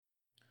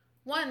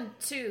One,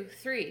 two,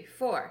 three,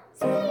 four.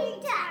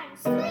 Screen time,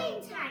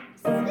 screen time,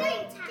 screen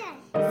time,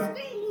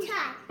 screen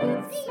time.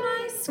 It's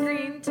my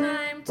screen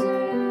time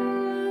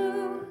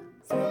too.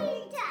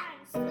 Screen time,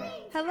 screen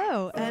time.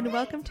 Hello, and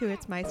welcome to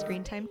It's My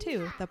Screen Time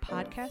Too, the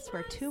podcast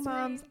where two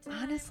moms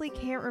honestly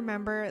can't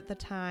remember the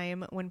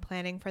time when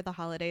planning for the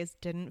holidays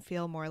didn't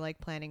feel more like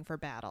planning for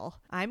battle.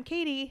 I'm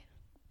Katie.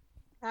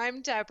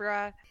 I'm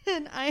Deborah.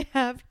 And I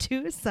have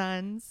two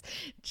sons.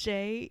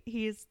 Jay,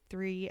 he's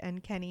 3,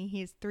 and Kenny,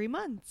 he's 3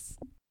 months.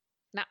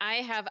 Now, I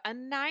have a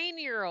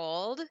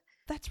 9-year-old.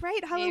 That's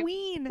right,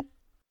 Halloween.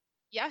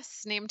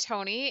 Yes, named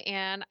Tony.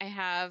 And I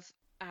have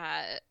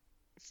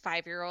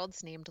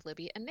 5-year-olds named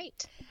Libby and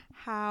Nate.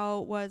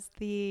 How was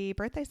the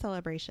birthday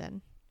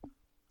celebration?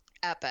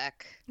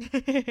 Epic.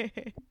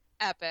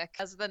 Epic,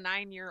 as the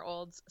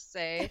 9-year-olds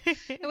say.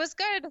 It was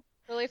good.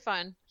 Really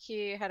fun.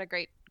 He had a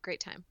great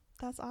time.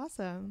 That's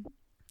awesome.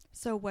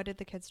 So what did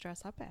the kids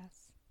dress up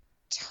as?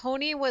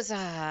 Tony was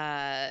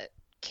a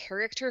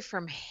character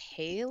from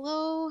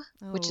Halo,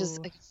 which is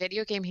a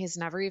video game he's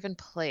never even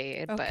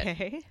played.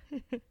 Okay.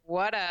 But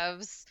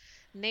whatevs.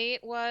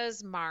 Nate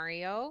was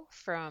Mario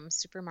from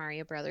Super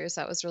Mario Brothers.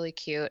 That was really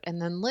cute.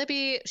 And then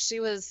Libby, she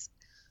was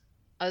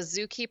a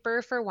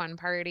zookeeper for one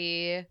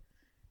party.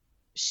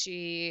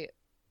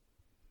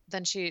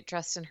 Then she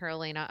dressed in her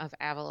Elena of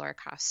Avalor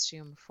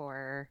costume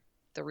for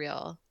the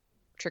real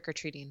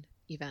trick-or-treating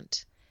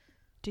event.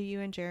 Do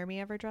you and Jeremy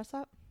ever dress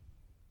up?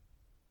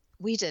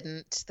 We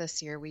didn't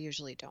this year. We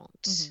usually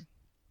don't. Mm-hmm.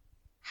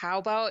 How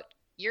about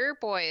your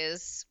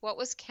boys? What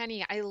was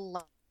Kenny? I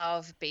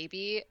love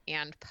baby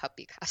and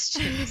puppy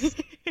costumes,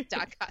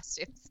 dog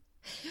costumes.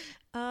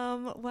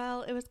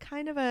 Well, it was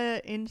kind of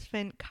a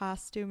infant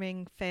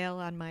costuming fail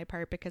on my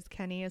part because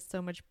Kenny is so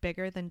much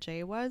bigger than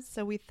Jay was.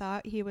 So we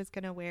thought he was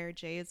going to wear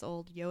Jay's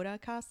old Yoda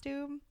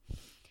costume.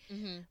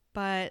 Mm-hmm.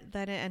 But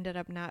then it ended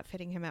up not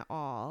fitting him at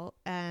all.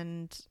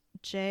 And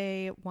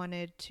Jay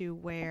wanted to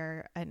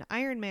wear an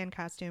Iron Man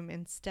costume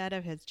instead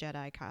of his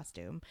Jedi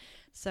costume.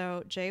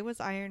 So Jay was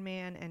Iron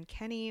Man and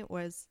Kenny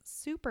was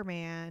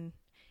Superman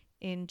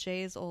in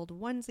Jay's old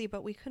onesie,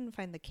 but we couldn't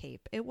find the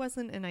cape. It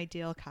wasn't an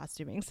ideal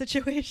costuming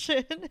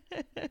situation.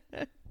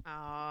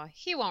 Oh,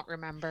 he won't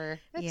remember.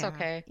 It's Yeah.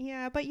 okay.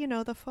 Yeah, but you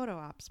know, the photo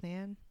ops,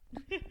 man.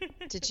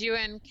 Did you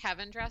and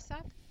Kevin dress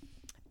up?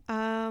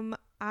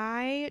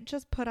 I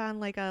just put on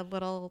like a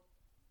little,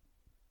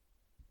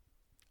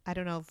 I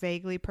don't know,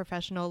 vaguely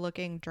professional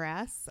looking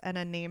dress and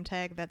a name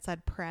tag that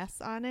said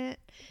press on it.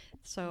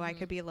 So I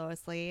could be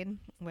Lois Lane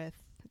with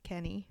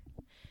Kenny.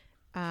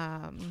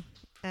 And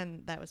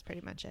that was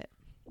pretty much it.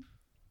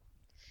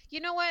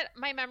 You know what?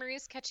 My memory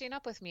is catching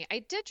up with me. I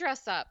did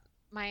dress up.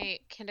 My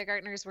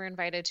kindergartners were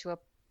invited to a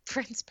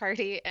friend's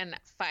party, and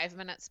 5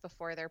 minutes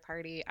before their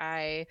party,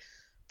 I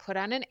put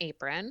on an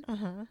apron.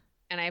 Uh-huh.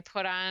 And I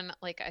put on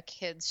like a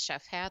kid's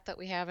chef hat that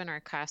we have in our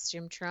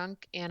costume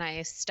trunk. And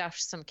I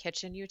stuffed some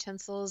kitchen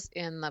utensils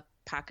in the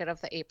pocket of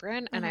the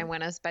apron. And I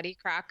went as Betty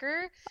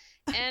Crocker.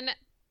 And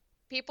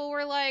people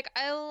were like,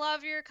 I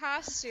love your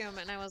costume.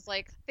 And I was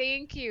like,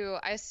 thank you.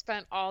 I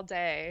spent all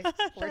day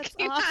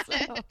working That's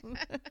on awesome.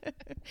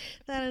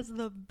 That is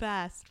the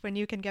best when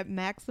you can get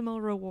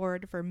maximal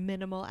reward for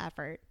minimal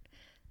effort.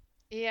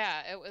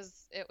 Yeah, it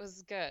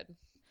was good.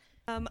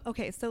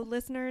 Okay, so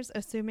listeners,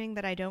 assuming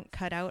that I don't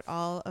cut out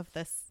all of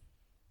this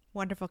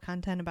wonderful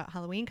content about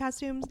Halloween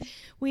costumes,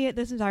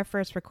 this is our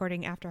first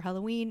recording after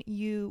Halloween.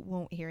 You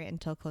won't hear it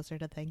until closer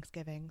to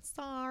Thanksgiving.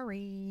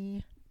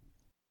 Sorry.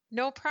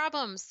 No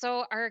problem.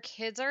 So our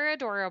kids are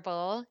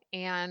adorable,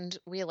 and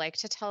we like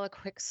to tell a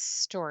quick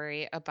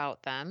story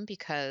about them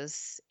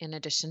because in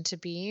addition to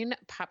being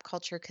pop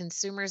culture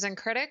consumers and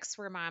critics,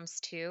 we're moms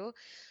too.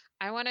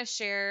 I want to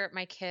share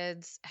my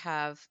kids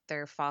have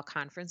their fall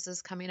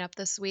conferences coming up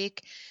this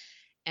week,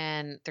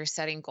 and they're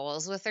setting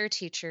goals with their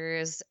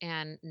teachers.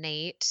 And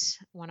Nate,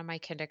 one of my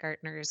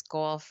kindergartners'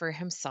 goal for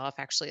himself,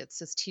 actually it's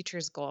his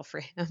teacher's goal for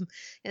him,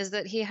 is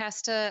that he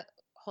has to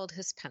hold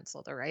his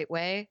pencil the right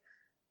way.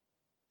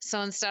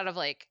 So instead of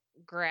like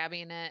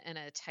grabbing it in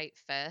a tight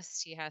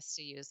fist, he has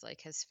to use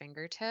like his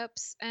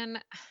fingertips.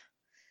 And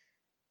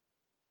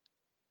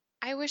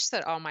I wish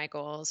that all my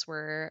goals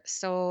were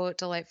so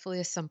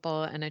delightfully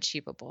simple and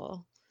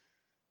achievable.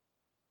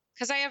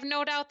 Because I have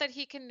no doubt that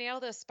he can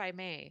nail this by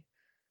May.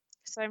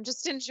 So I'm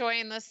just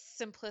enjoying the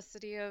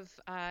simplicity of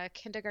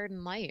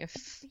kindergarten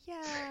life.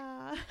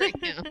 Yeah.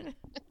 Right now.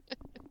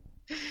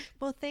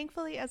 Well,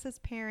 thankfully, as his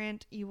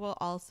parent, you will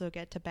also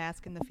get to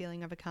bask in the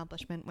feeling of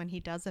accomplishment when he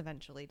does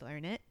eventually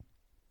learn it.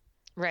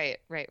 Right.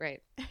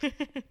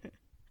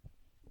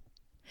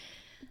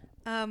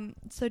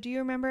 So do you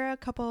remember a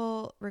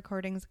couple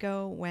recordings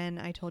ago when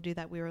I told you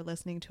that we were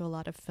listening to a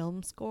lot of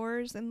film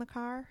scores in the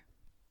car?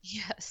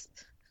 Yes.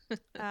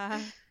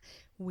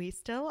 We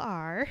still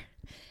are.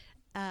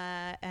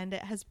 And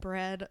it has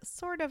bred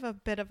sort of a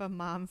bit of a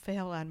mom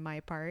fail on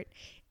my part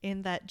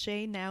in that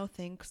Jay now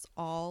thinks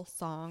all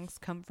songs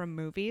come from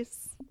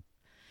movies.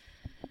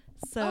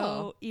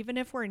 So even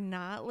if we're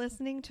not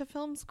listening to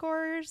film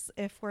scores,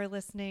 if we're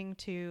listening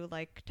to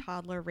like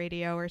toddler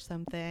radio or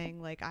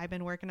something, like I've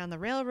Been Working on the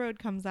Railroad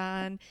comes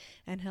on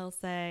and he'll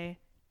say,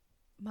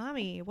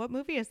 Mommy, what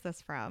movie is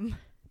this from?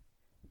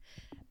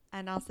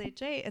 And I'll say,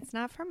 Jay, it's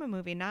not from a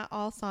movie. Not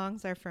all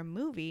songs are from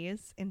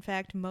movies. In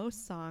fact,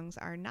 most songs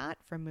are not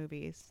from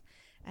movies.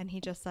 And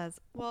he just says,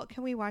 well,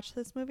 can we watch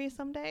this movie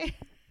someday?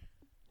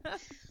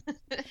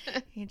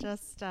 He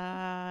just,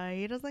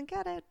 he doesn't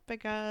get it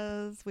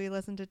because we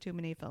listen to too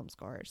many film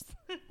scores.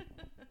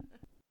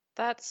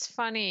 That's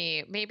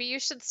funny. Maybe you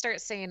should start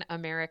saying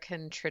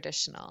American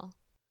traditional,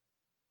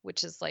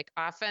 which is like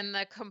often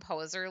the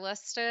composer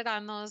listed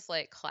on those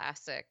like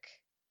classic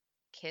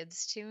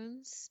kids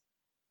tunes.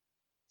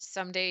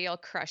 Someday you'll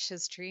crush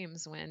his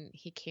dreams when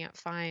he can't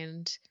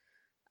find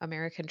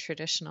American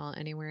traditional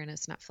anywhere in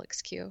his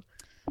Netflix queue.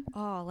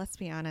 Oh, let's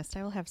be honest.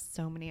 I will have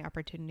so many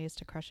opportunities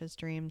to crush his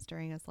dreams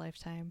during his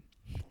lifetime.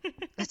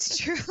 That's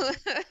true.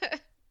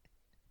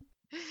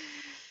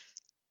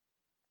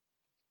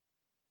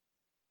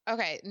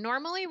 Okay,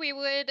 normally we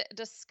would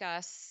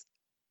discuss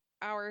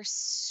our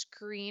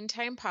screen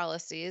time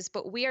policies,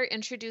 but we are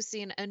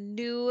introducing a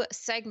new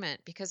segment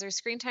because our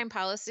screen time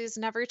policies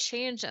never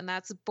change, and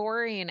that's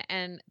boring.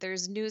 And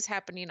there's news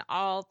happening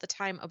all the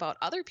time about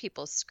other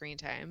people's screen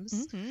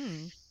times.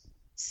 Mm-hmm.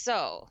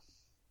 So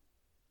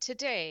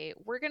today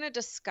we're going to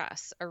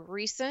discuss a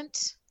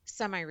recent,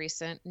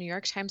 semi-recent New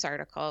York Times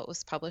article. It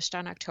was published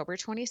on October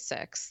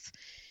 26th.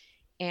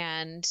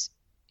 And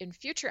in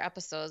future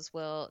episodes,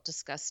 we'll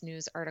discuss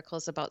news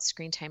articles about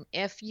screen time.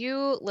 If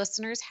you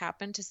listeners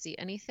happen to see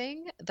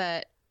anything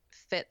that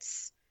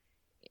fits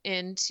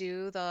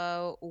into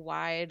the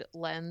wide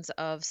lens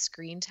of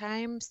screen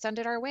time, send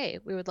it our way.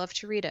 We would love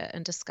to read it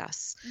and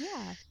discuss.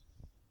 Yeah.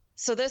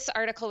 So this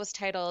article was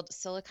titled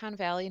Silicon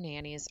Valley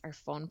Nannies Are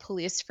Phone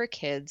Police for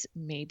Kids.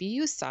 Maybe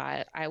you saw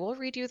it. I will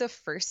read you the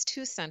first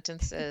two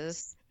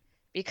sentences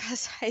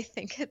because I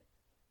think it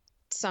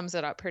sums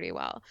it up pretty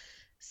well.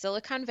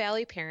 Silicon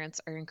Valley parents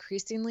are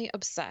increasingly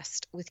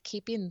obsessed with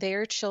keeping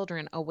their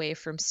children away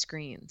from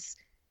screens.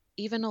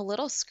 Even a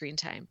little screen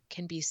time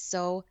can be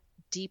so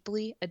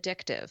deeply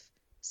addictive,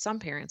 some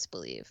parents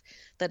believe,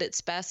 that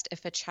it's best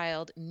if a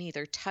child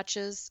neither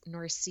touches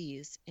nor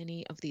sees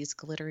any of these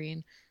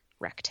glittering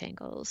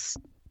rectangles.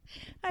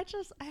 I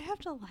have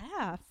to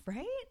laugh,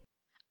 right?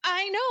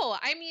 I know.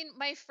 I mean,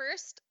 my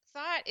first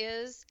thought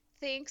is,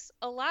 thanks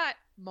a lot,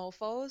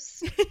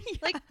 mofos. Yeah.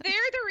 Like, they're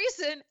the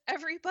reason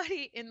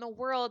everybody in the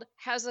world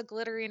has a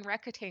glittering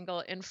rectangle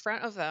in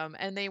front of them,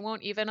 and they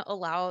won't even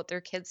allow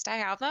their kids to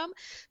have them.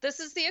 This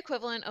is the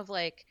equivalent of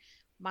like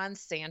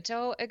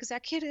Monsanto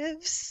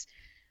executives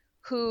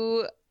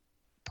who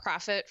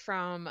profit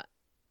from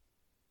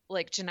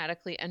like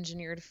genetically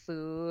engineered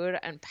food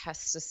and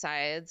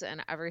pesticides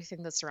and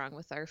everything that's wrong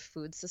with our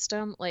food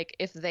system. Like,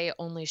 if they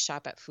only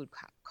shop at food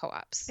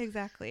co-ops.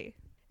 Exactly.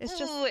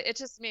 It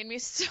just made me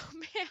so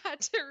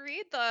mad to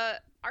read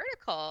the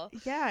article.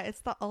 Yeah,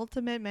 it's the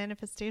ultimate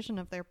manifestation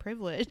of their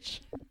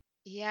privilege.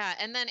 Yeah,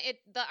 and then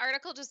the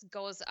article just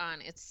goes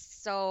on. It's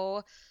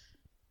so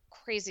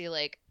crazy.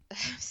 Like,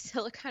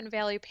 Silicon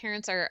Valley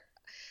parents are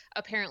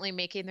apparently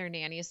making their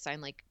nannies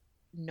sign like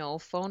no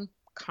phone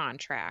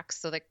contracts,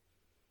 so the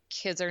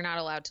kids are not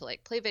allowed to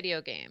like play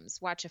video games,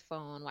 watch a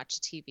phone, watch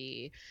a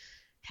TV,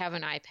 have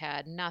an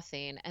iPad,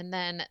 nothing. And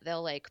then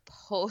they'll like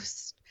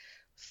post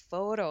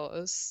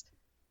photos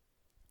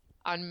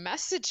on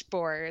message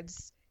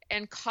boards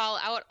and call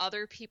out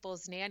other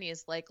people's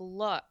nannies like,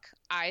 look,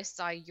 I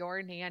saw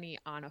your nanny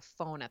on a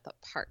phone at the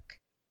park.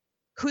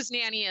 Whose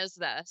nanny is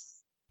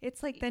this?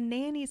 It's like the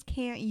nannies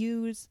can't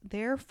use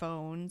their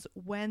phones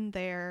when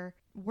they're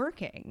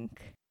working.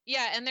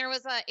 Yeah, and there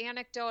was an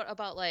anecdote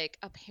about like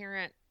a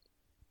parent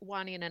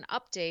wanting an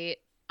update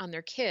on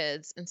their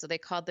kids, and so they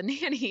called the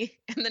nanny,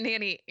 and the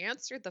nanny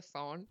answered the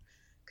phone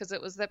because it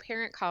was the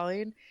parent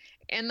calling,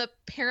 and the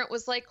parent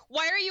was like,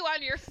 why are you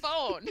on your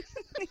phone?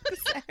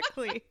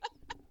 Exactly.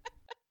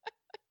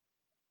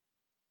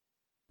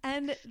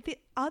 And the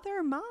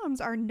other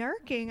moms are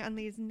narking on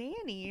these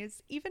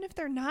nannies, even if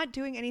they're not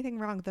doing anything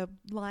wrong. The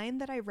line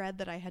that I read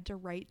that I had to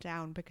write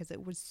down because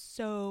it was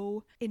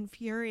so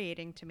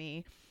infuriating to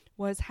me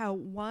was how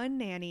one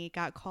nanny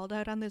got called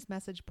out on this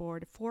message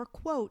board for,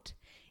 quote,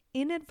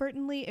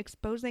 inadvertently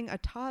exposing a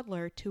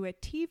toddler to a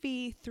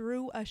TV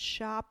through a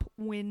shop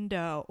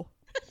window.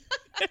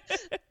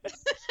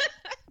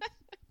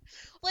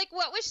 Like,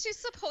 what was she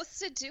supposed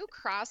to do?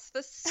 Cross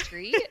the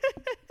street?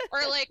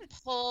 Or like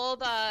pull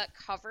the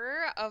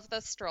cover of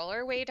the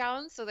stroller way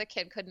down so the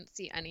kid couldn't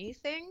see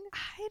anything?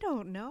 I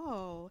don't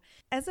know.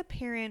 As a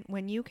parent,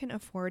 when you can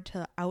afford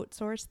to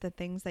outsource the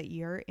things that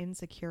you're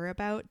insecure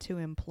about to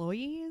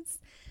employees,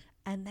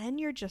 and then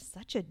you're just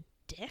such a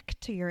dick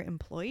to your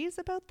employees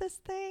about this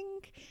thing,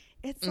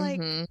 it's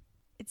like,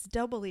 it's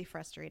doubly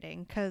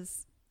frustrating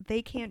because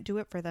they can't do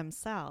it for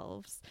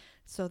themselves.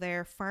 So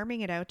they're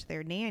farming it out to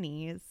their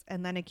nannies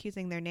and then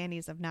accusing their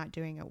nannies of not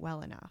doing it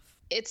well enough.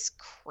 It's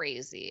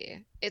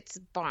crazy. It's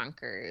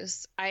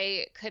bonkers.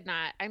 I could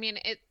not. I mean,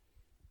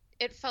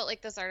 it felt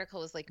like this article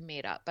was like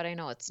made up, but I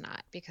know it's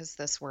not because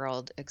this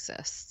world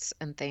exists,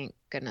 and thank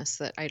goodness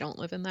that I don't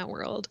live in that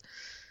world.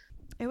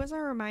 It was a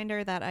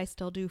reminder that I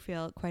still do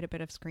feel quite a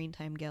bit of screen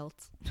time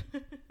guilt.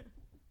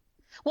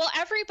 Well,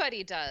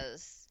 everybody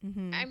does.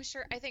 Mhm.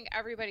 I think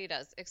everybody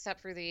does,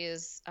 except for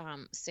these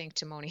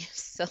sanctimonious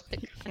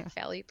Silicon Yeah.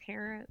 Valley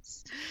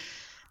parents.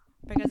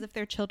 Because if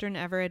their children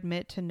ever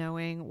admit to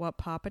knowing what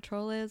Paw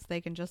Patrol is,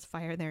 they can just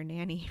fire their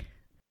nanny.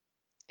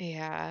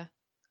 Yeah.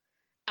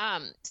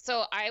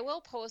 So I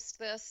will post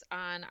this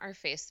on our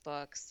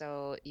Facebook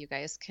so you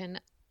guys can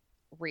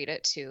read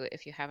it too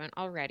if you haven't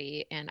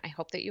already. And I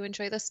hope that you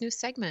enjoy this new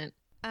segment.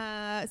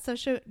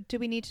 Do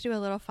we need to do a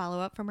little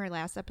follow-up from our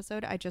last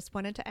episode? I just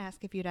wanted to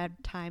ask if you'd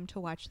had time to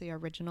watch the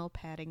original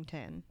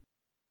Paddington.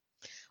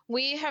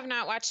 We have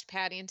not watched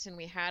Paddington.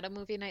 We had a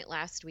movie night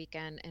last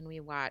weekend and we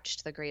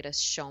watched The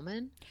Greatest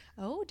Showman.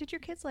 Oh, did your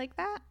kids like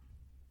that?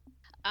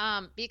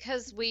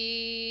 Because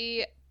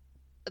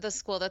the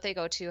school that they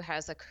go to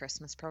has a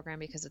Christmas program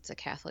because it's a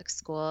Catholic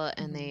school,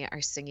 and they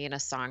are singing a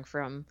song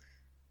from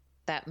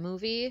that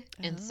movie.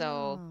 And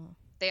so Oh.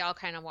 they all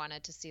kind of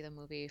wanted to see the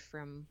movie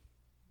from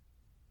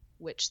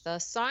which the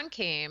song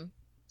came.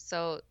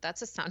 So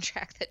that's a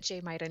soundtrack that Jay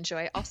might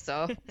enjoy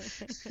also.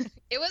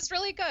 It was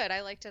really good.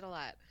 I liked it a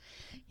lot.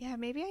 Yeah,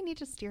 maybe I need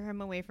to steer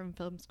him away from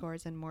film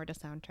scores and more to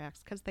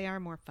soundtracks because they are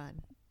more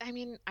fun. I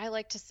mean, I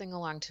like to sing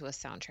along to a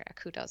soundtrack.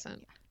 Who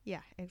doesn't?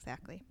 Yeah,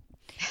 exactly.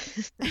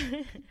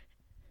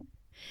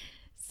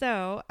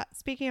 So,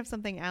 speaking of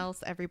something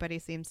else everybody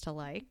seems to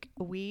like,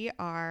 we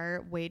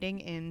are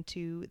wading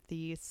into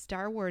the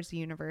Star Wars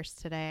universe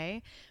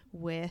today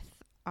with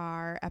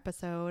our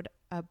episode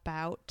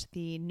about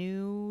the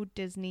new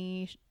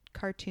Disney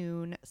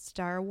cartoon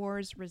Star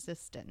Wars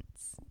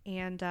Resistance.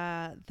 And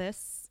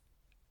this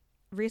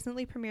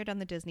recently premiered on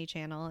the Disney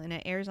Channel, and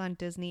it airs on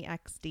Disney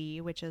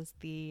XD, which is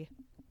the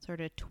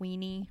sort of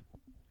tweeny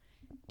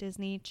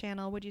Disney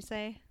Channel, would you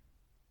say?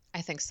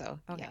 I think so.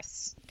 Okay.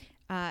 Yes.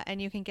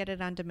 And you can get it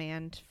on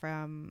demand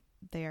from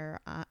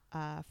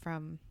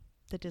from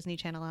the Disney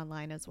Channel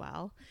online as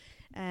well.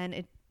 And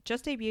it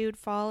just debuted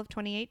fall of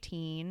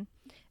 2018,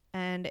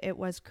 and it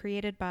was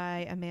created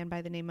by a man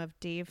by the name of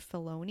Dave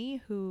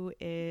Filoni, who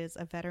is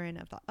a veteran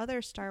of the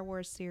other Star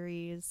Wars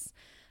series.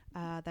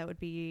 That would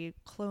be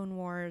Clone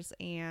Wars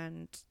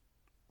and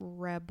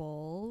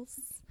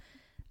Rebels,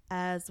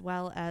 as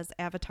well as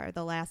Avatar: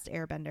 The Last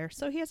Airbender.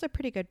 So he has a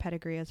pretty good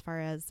pedigree as far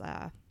as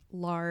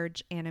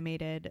large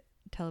animated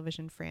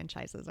television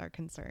franchises are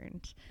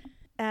concerned.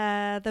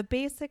 The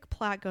basic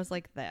plot goes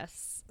like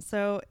this.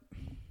 So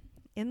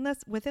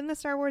within the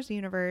Star Wars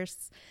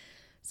universe,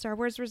 Star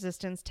Wars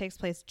Resistance takes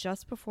place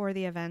just before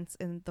the events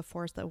in The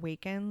Force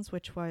Awakens,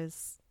 which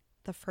was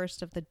the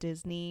first of the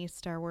Disney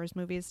Star Wars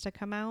movies to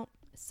come out.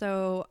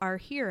 So our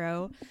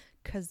hero,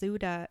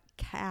 Kazuda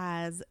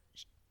Kaz,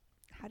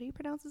 how do you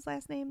pronounce his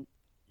last name?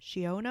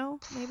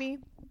 Shiono, maybe?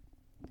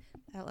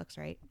 That looks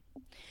right.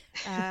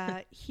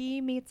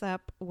 He meets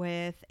up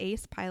with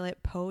ace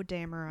pilot Poe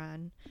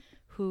Dameron,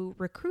 who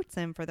recruits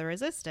him for the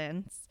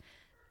Resistance,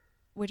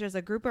 which is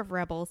a group of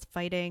rebels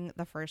fighting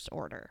the First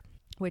Order,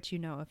 which you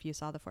know if you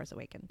saw The Force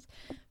Awakens.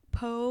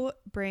 Poe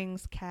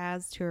brings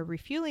Kaz to a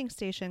refueling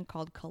station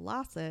called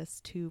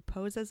Colossus to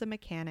pose as a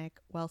mechanic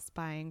while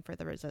spying for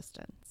the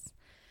Resistance.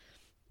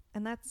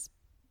 And that's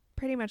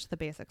pretty much the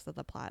basics of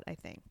the plot, I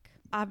think.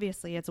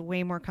 Obviously, it's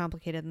way more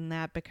complicated than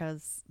that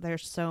because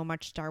there's so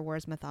much Star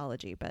Wars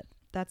mythology, but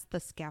that's the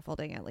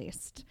scaffolding at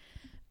least.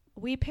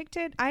 We picked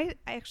it. I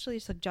actually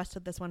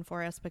suggested this one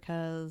for us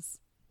because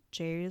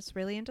Jay's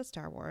really into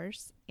Star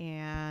Wars,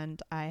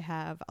 and I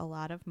have a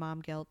lot of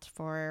mom guilt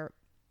for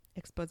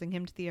exposing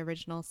him to the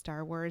original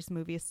Star Wars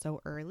movies so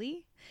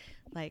early.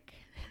 Like,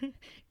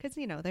 because,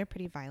 you know, they're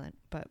pretty violent,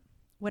 but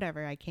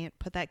whatever. I can't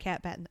put that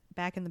cat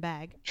back in the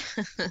bag.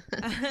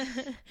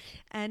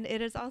 And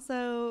it has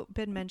also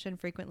been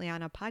mentioned frequently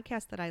on a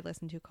podcast that I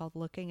listen to called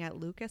Looking at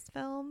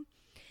Lucasfilm.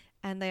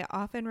 And they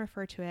often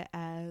refer to it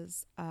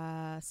as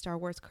a Star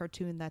Wars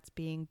cartoon that's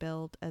being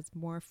billed as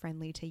more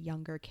friendly to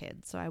younger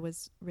kids. So I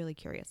was really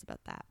curious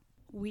about that.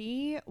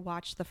 We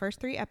watched the first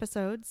 3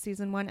 episodes.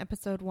 Season 1,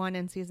 Episode 1,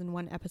 and Season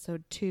 1,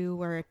 Episode 2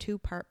 were a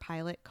 2-part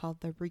pilot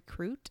called The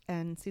Recruit.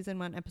 And Season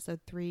 1, Episode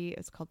 3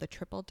 is called The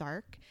Triple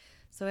Dark.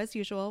 So as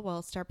usual,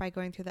 we'll start by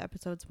going through the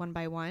episodes one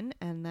by one,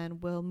 and then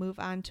we'll move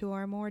on to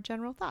our more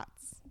general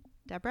thoughts.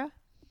 Deborah?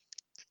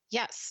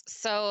 Yes.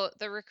 So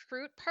The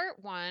Recruit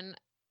Part 1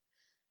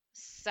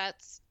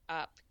 sets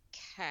up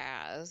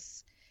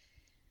Kaz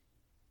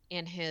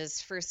in his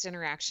first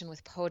interaction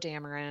with Poe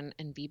Dameron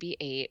and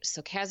BB-8.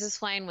 So Kaz is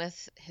flying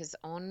with his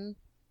own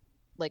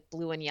like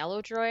blue and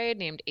yellow droid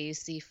named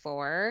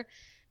AC-4,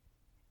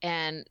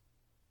 and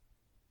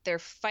they're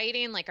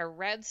fighting like a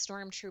red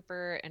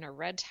stormtrooper and a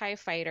red TIE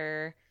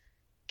fighter.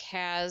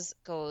 Kaz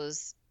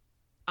goes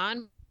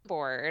on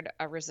board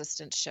a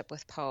resistance ship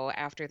with Poe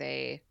after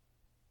they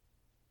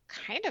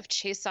kind of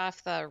chase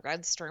off the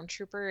red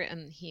stormtrooper,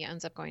 and he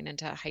ends up going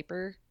into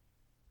hyper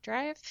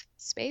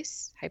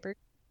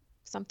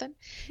something.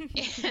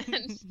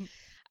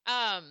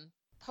 And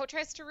Poe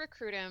tries to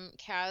recruit him.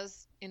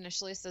 Kaz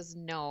initially says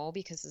no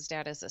because his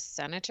dad is a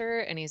senator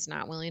and he's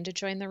not willing to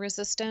join the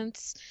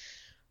resistance.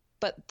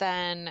 But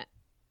then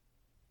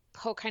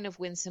Poe kind of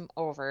wins him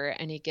over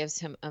and he gives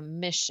him a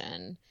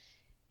mission.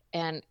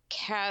 And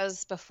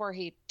Kaz, before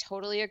he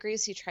totally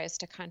agrees, he tries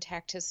to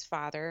contact his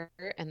father,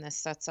 and this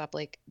sets up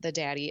like the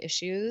daddy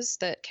issues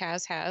that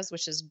Kaz has,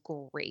 which is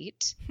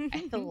great.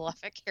 I love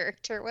a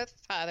character with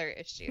father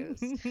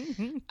issues.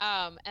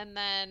 And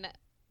then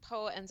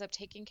Poe ends up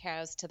taking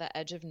Kaz to the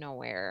edge of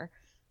nowhere,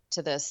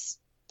 to this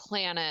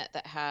planet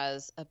that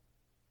has a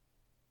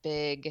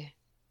big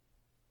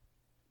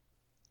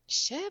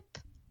ship.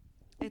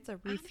 It's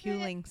a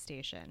refueling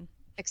station.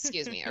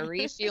 Excuse me, a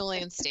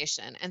refueling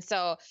station. And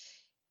so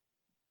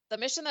the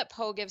mission that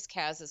Poe gives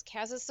Kaz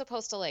is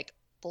supposed to like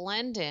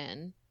blend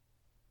in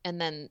and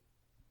then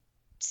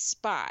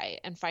spy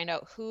and find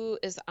out who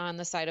is on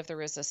the side of the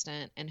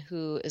resistant and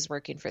who is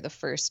working for the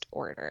First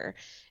Order.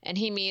 And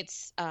he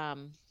meets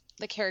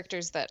the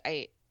characters that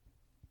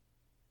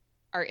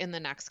are in the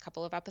next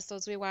couple of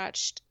episodes we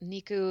watched.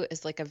 Niku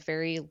is like a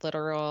very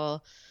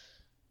literal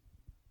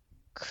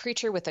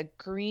creature with a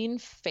green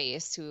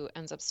face who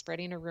ends up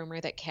spreading a rumor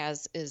that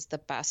Kaz is the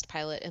best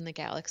pilot in the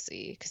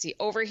galaxy because he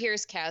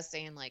overhears Kaz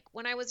saying like,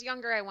 when I was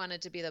younger, I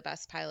wanted to be the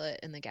best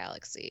pilot in the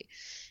galaxy.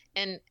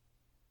 And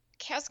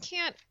Kaz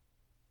can't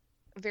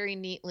very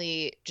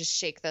neatly just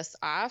shake this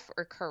off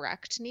or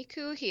correct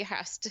Niku. He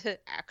has to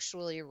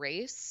actually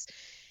race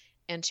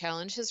and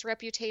challenge his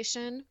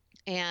reputation.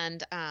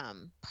 And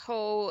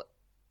Poe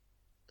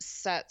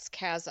sets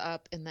Kaz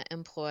up in the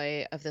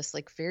employ of this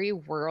like very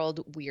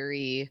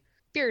world-weary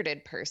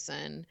bearded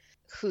person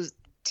who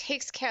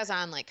takes Kaz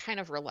on like kind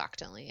of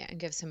reluctantly and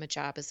gives him a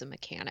job as a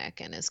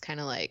mechanic and is kind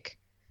of like,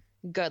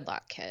 good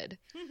luck, kid.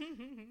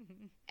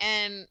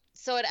 And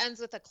so it ends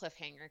with a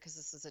cliffhanger because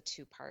this is a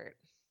two-part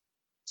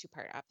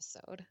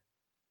episode.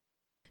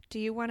 Do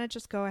you want to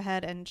just go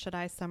ahead and should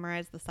I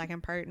summarize the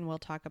second part and we'll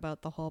talk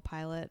about the whole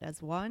pilot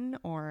as one,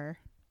 or?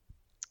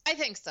 I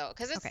think so,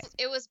 because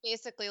it was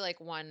basically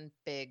like one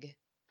big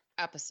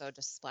episode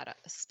just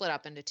split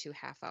up into 2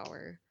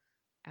 half-hour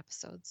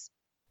episodes.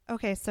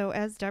 Okay, so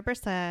as Deborah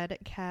said,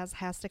 Kaz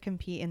has to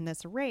compete in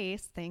this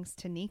race thanks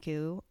to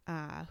Niku,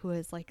 who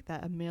is like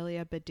the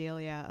Amelia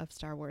Bedelia of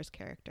Star Wars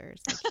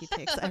characters. Like he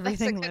takes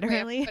everything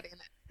literally.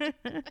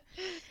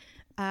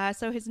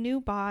 So his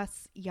new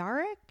boss,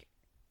 Yarrick,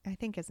 I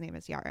think his name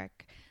is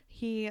Yarrick,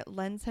 he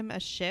lends him a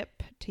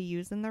ship to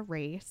use in the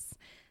race,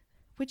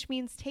 which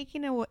means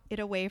taking it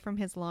away from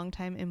his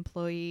longtime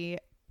employee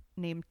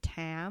named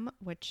Tam,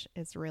 which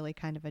is really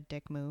kind of a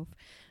dick move.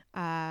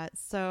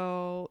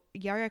 So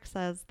Yarrick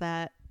says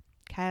that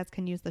Kaz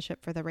can use the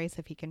ship for the race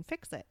if he can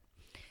fix it.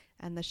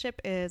 And the ship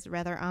is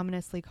rather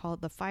ominously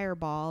called the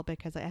Fireball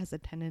because it has a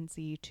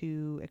tendency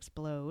to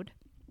explode.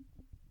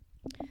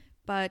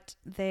 But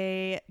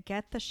they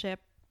get the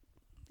ship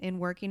in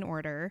working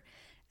order,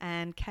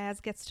 and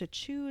Kaz gets to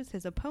choose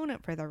his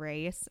opponent for the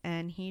race,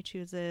 and he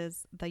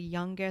chooses the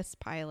youngest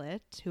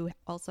pilot, who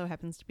also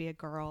happens to be a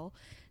girl,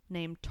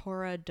 named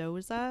Tora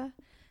Doza,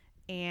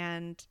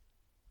 and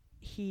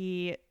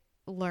he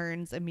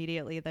learns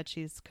immediately that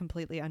she's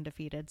completely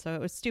undefeated, so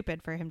it was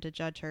stupid for him to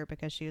judge her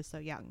because she was so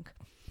young.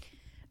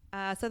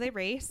 So they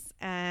race,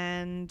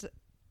 and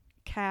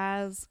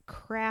Kaz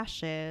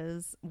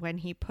crashes when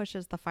he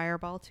pushes the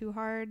Fireball too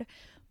hard,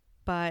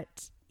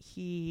 but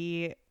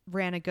he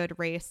ran a good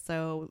race,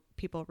 so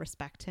people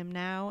respect him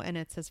now, and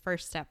it's his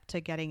first step to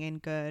getting in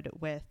good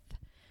with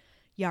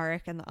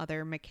Yarrick and the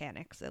other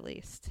mechanics, at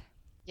least.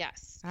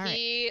 Yes. All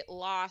he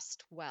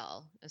lost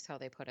well, is how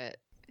they put it.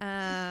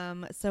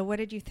 So what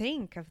did you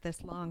think of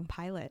this long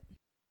pilot?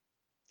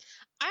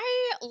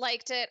 I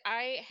liked it.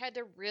 I had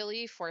to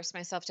really force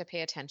myself to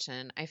pay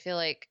attention. I feel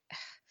like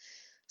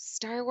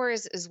Star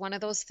Wars is one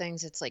of those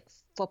things, it's like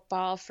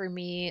football for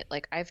me.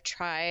 Like I've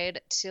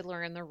tried to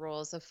learn the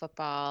rules of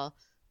football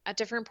at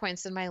different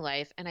points in my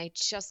life, and I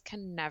just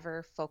can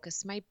never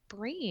focus my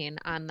brain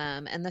on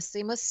them. And the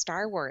same with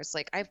Star Wars.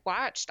 Like I've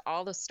watched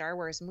all the Star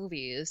Wars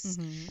movies,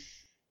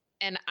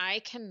 and I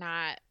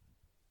cannot,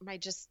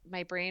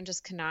 my brain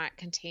just cannot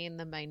contain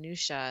the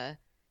minutia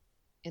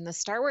in the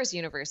Star Wars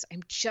universe.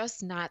 I'm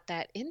just not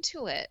that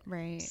into it.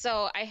 Right.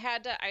 So I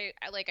had to, I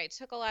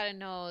took a lot of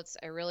notes.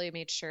 I really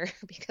made sure,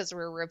 because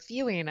we're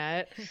reviewing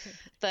it,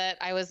 that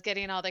I was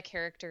getting all the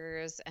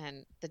characters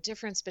and the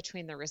difference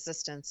between the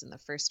Resistance and the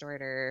First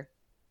Order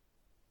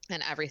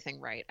and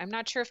everything right. I'm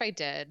not sure if I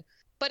did,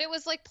 but it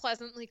was like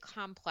pleasantly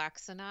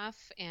complex enough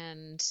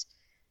and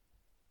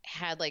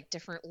had like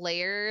different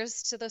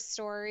layers to the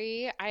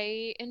story.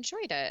 I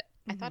enjoyed it.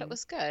 I thought it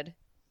was good.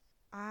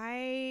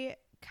 I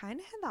kind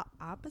of had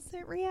the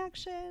opposite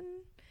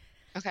reaction.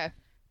 Okay.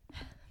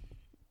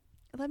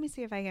 Let me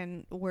see if I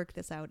can work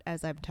this out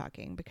as I'm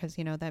talking, because,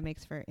 you know, that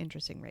makes for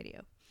interesting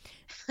radio.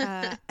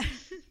 I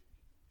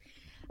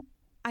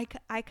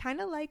kind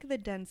of like the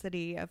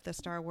density of the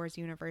Star Wars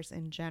universe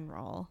in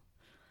general,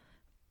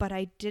 but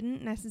I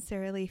didn't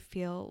necessarily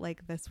feel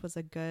like this was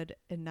a good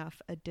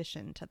enough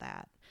addition to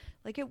that.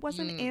 Like, it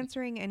wasn't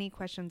answering any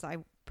questions I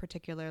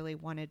particularly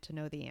wanted to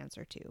know the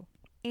answer to.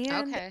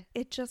 And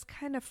it just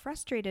kind of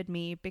frustrated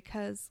me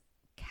because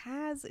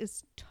Kaz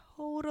is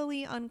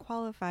totally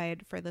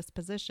unqualified for this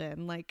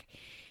position. Like,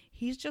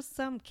 he's just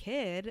some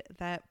kid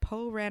that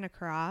Poe ran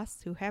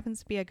across who happens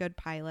to be a good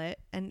pilot,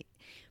 and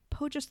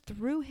Poe just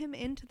threw him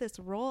into this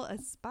role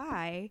as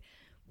spy,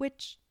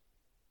 which,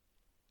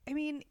 I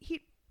mean,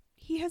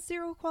 he has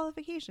zero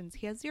qualifications.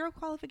 He has zero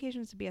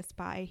qualifications to be a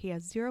spy. He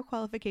has zero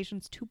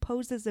qualifications to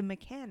pose as a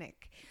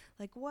mechanic.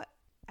 Like, what?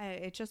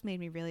 It just made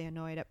me really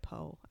annoyed at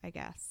Poe, I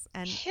guess.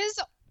 And his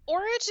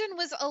origin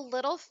was a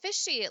little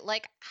fishy.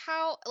 Like,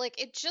 how,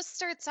 like, it just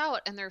starts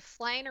out and they're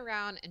flying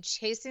around and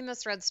chasing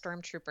this red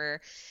stormtrooper,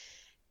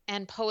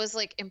 and Poe is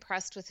like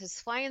impressed with his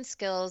flying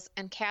skills,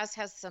 and Kaz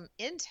has some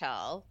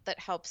intel that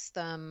helps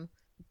them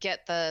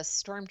get the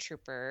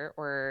stormtrooper,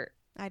 or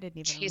I didn't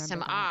even chase him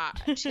remember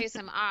off. that. Chase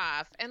him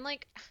off. And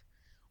like,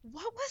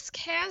 what was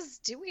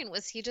Kaz doing?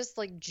 Was he just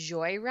like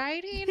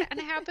joyriding and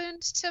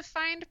happened to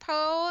find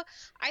Poe?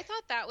 I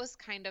thought that was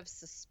kind of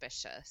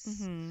suspicious.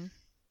 Mm-hmm.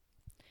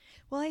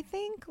 Well, I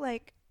think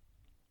like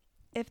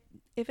if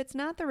it's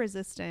not the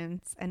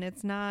Resistance and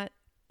it's not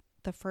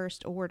the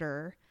First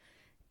Order,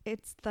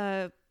 it's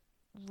the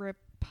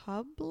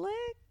Republic,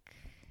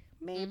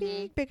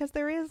 maybe, because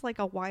there is like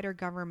a wider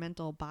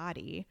governmental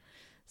body.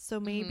 So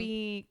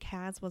maybe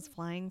Kaz was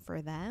flying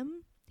for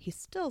them. He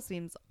still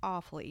seems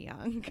awfully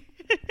young.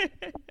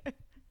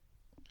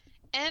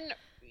 And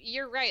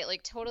you're right,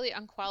 like totally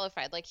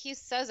unqualified. Like he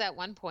says at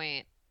one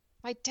point,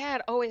 my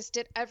dad always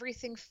did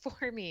everything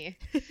for me.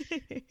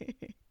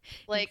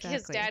 Like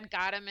his dad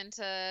got him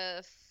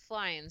into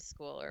flying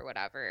school or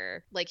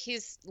whatever. Like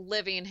he's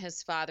living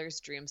his father's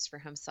dreams for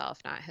himself,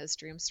 not his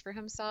dreams for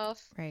himself.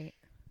 Right.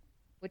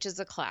 Which is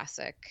a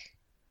classic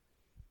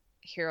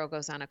hero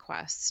goes on a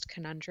quest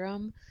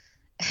conundrum.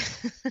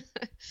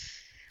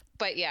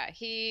 But yeah,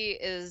 he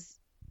is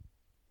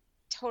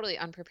totally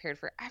unprepared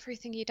for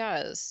everything he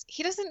does.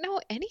 He doesn't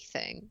know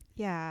anything.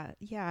 Yeah.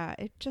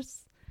 It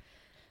just,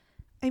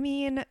 I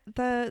mean,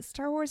 the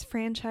Star Wars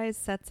franchise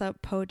sets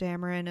up Poe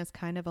Dameron as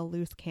kind of a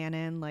loose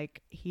cannon.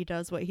 Like, he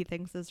does what he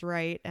thinks is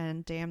right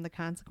and damn the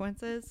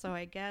consequences. So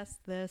I guess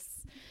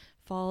this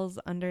falls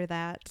under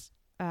that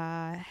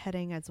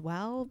heading as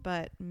well.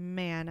 But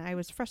man, I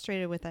was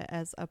frustrated with it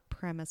as a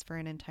premise for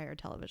an entire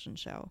television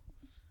show.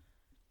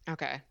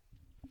 Okay.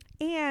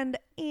 And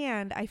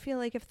I feel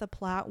like if the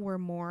plot were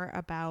more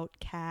about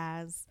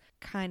Kaz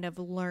kind of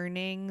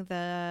learning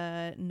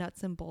the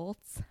nuts and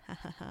bolts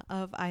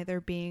of either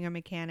being a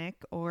mechanic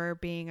or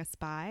being a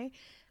spy,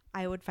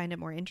 I would find it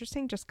more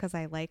interesting just because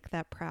I like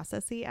that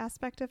processy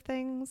aspect of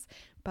things.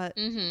 But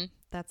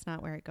that's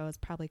not where it goes,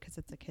 probably because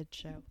it's a kid's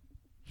show.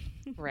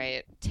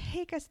 Right.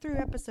 Take us through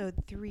episode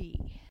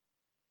 3.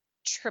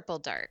 Triple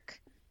Dark,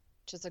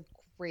 which is a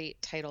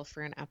great title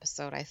for an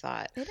episode, I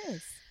thought. It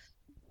is.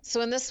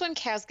 So in this one,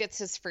 Kaz gets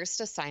his first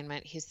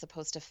assignment. He's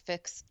supposed to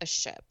fix a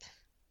ship,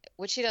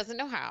 which he doesn't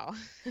know how.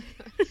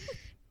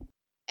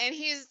 And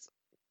he's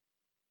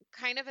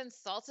kind of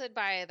insulted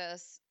by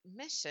this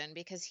mission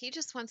because he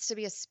just wants to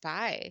be a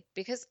spy.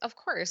 Because, of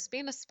course,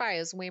 being a spy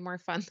is way more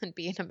fun than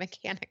being a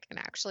mechanic and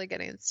actually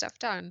getting stuff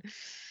done.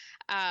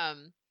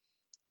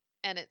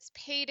 And it's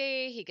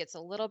payday. He gets a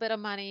little bit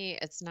of money.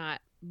 It's not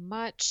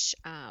much.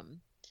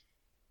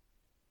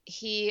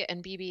 He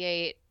and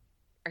BB-8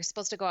 are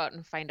supposed to go out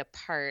and find a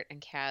part, and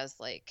Kaz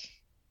like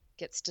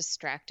gets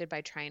distracted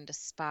by trying to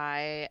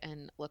spy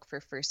and look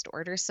for First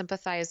Order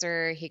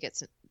sympathizer. He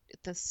gets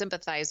the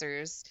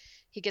sympathizers.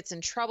 He gets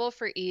in trouble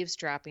for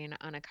eavesdropping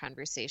on a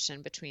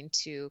conversation between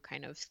two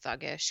kind of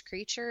thuggish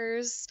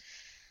creatures.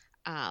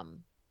 And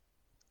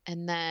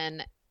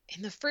then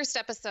in the first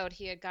episode,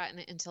 he had gotten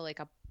into like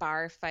a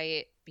bar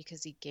fight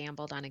because he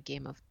gambled on a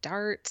game of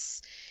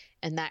darts,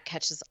 and that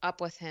catches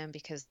up with him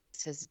because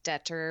his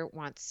debtor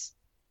wants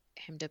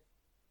him to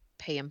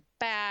pay him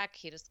back.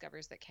 He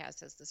discovers that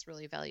Kaz has this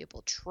really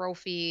valuable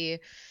trophy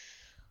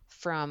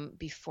from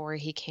before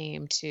he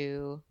came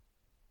to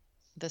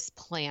this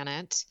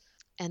planet.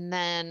 And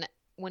then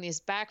when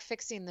he's back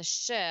fixing the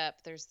ship,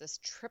 there's this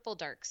triple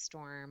dark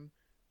storm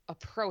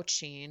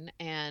approaching,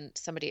 and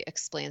somebody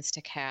explains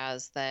to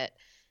Kaz that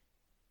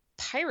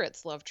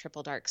pirates love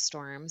triple dark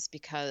storms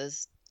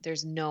because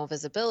there's no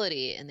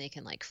visibility and they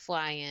can like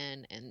fly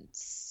in and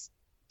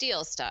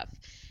steal stuff.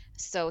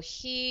 So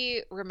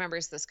he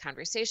remembers this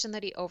conversation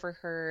that he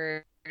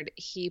overheard.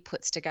 He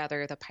puts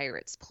together the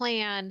pirates'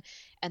 plan,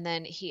 and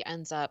then he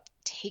ends up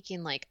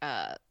taking like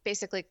a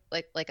basically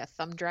like a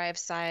thumb drive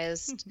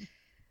sized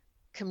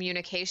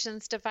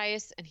communications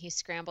device, and he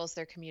scrambles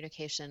their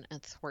communication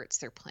and thwarts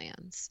their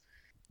plans.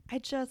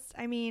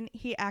 I mean,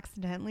 he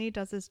accidentally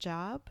does his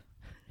job,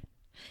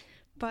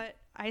 but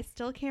I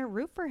still can't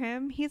root for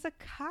him. He's a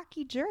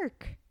cocky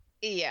jerk.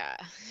 Yeah,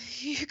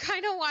 you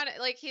kind of want it.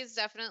 Like, he's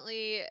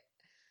definitely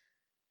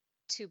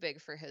too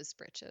big for his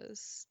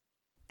britches.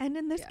 And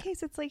in this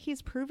case, it's like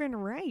he's proven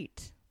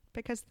right.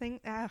 because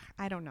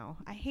I don't know.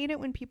 I hate it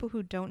when people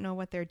who don't know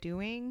what they're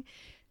doing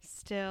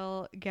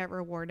still get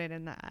rewarded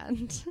in the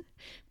end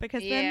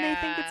because then they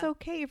think it's Yeah.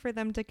 okay for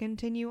them to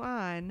continue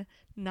on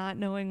not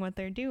knowing what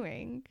they're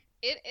doing.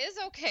 It is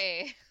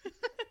okay.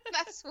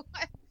 That's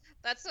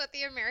what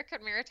the American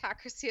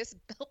meritocracy is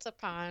built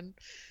upon.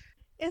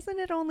 Isn't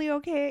it only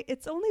okay?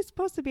 It's only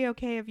supposed to be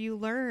okay if you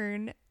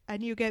learn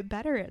and you get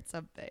better at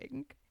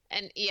something.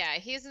 And yeah,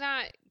 he's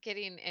not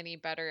getting any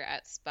better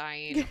at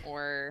spying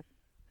or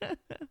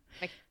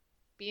like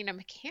being a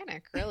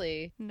mechanic,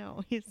 really.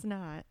 No, he's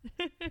not.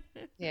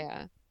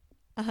 Yeah.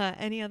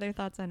 Any other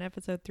thoughts on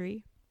episode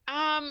 3?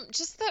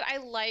 Just that I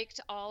liked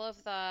all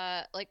of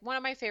the, like, one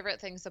of my favorite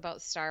things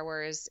about Star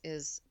Wars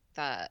is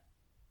the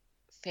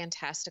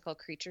fantastical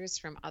creatures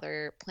from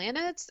other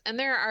planets, and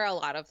there are a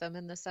lot of them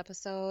in this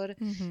episode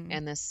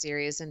and this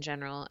series in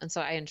general, and so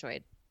I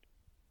enjoyed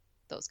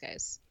those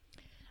guys.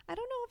 I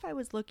don't know if I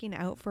was looking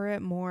out for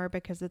it more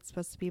because it's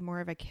supposed to be more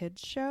of a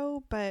kids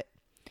show, but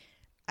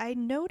I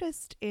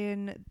noticed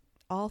in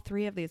all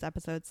 3 of these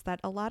episodes that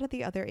a lot of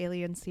the other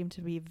aliens seem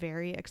to be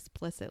very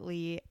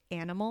explicitly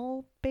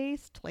animal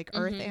based, like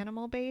Earth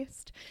animal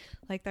based.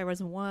 Like there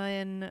was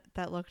one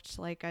that looked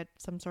like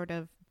some sort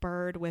of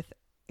bird with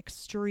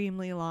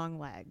extremely long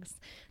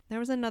legs. There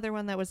was another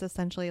one that was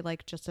essentially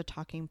like just a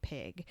talking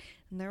pig.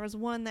 And there was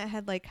one that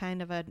had like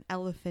kind of an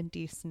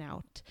elephanty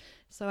snout.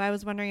 So I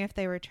was wondering if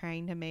they were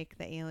trying to make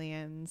the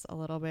aliens a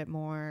little bit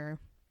more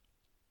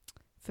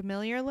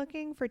familiar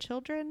looking for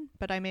children,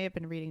 but I may have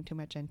been reading too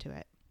much into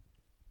it.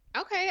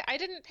 Okay, I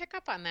didn't pick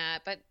up on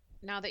that, but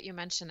now that you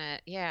mention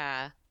it,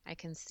 yeah, I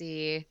can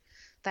see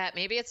that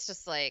maybe it's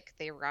just like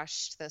they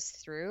rushed this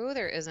through.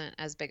 There isn't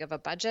as big of a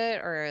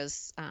budget or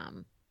as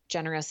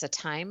generous a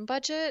time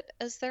budget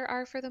as there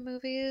are for the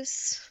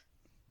movies.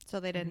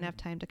 So they didn't have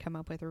time to come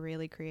up with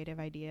really creative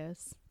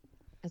ideas.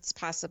 It's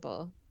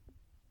possible.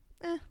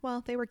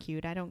 Well, they were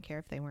cute. I don't care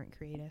if they weren't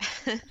creative.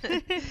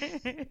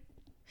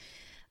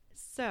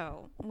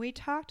 So we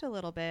talked a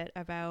little bit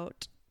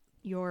about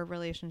your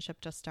relationship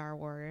to Star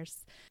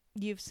Wars.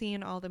 You've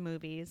seen all the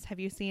movies. Have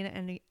you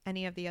seen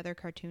any of the other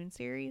cartoon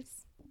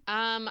series?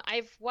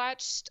 I've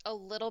watched a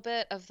little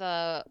bit of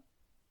the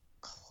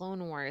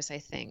Clone Wars, I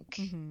think.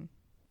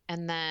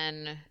 And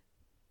then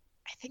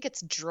I think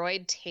it's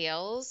Droid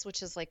Tales,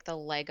 which is like the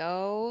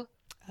Lego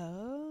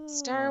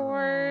Star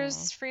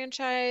Wars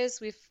franchise.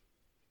 We've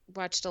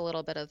watched a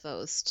little bit of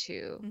those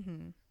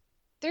too.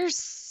 There's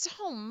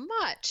so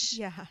much.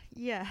 Yeah,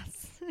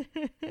 yes.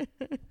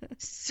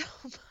 So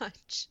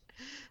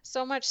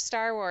much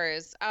Star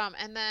Wars.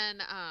 And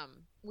then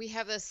we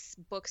have this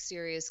book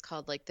series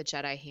called like the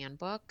Jedi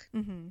Handbook,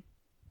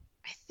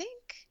 I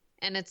think.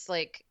 And it's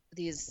like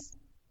these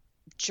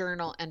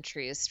journal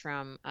entries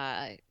from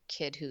a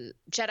kid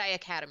Jedi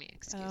Academy,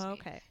 excuse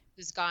me,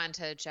 who's gone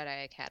to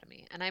Jedi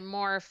Academy. And I'm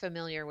more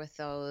familiar with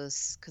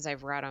those because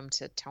I've read them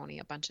to Tony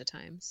a bunch of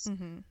times.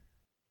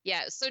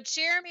 Yeah, so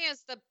Jeremy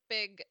is the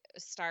big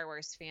Star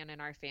Wars fan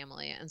in our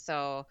family, and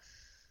so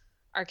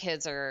our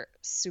kids are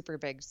super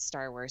big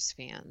Star Wars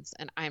fans,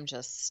 and I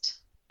just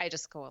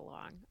go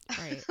along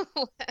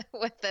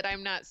with it.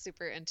 I'm not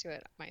super into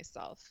it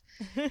myself.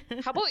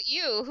 How about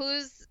you?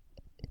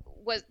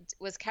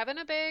 Was Kevin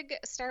a big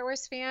Star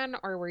Wars fan,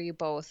 or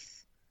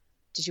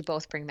did you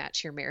both bring that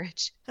to your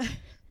marriage?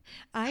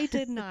 I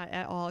did not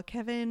at all.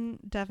 Kevin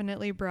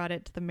definitely brought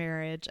it to the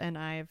marriage, and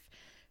I've,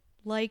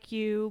 like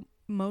you,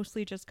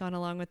 mostly just gone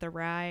along with the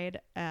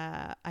ride.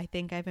 I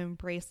think I've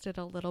embraced it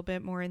a little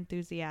bit more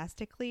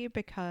enthusiastically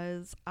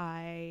because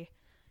I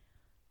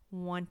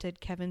wanted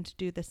Kevin to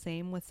do the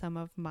same with some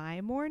of my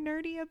more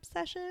nerdy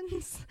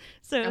obsessions.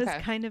 So it was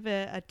kind of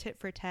a tit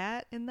for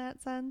tat in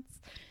that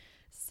sense.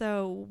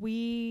 So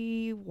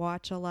we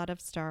watch a lot of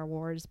Star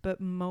Wars,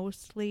 but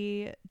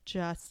mostly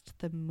just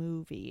the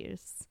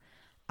movies.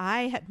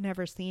 I had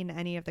never seen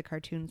any of the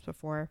cartoons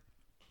before.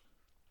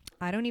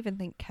 I don't even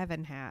think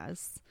Kevin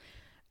has.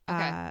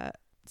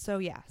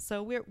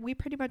 So we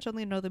pretty much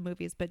only know the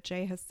movies, but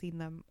Jay has seen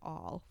them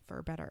all,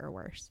 for better or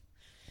worse.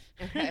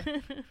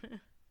 Okay.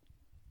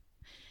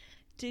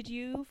 Did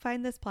you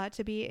find this plot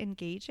to be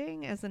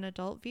engaging as an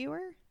adult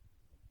viewer?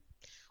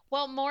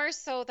 Well, more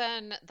so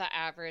than the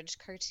average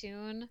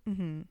cartoon.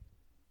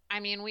 I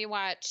mean,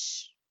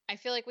 I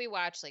feel like we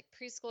watch like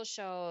preschool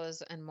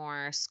shows and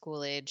more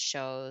school age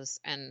shows,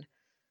 and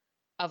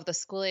of the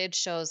school age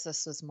shows,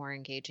 this was more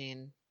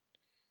engaging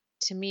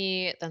to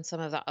me than some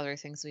of the other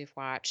things we've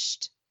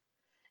watched.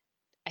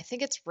 I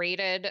think it's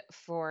rated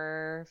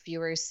for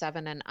viewers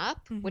 7 and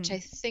up, which I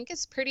think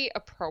is pretty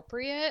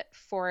appropriate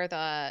for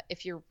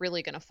if you're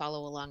really going to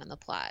follow along in the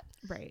plot.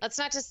 Right. That's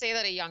not to say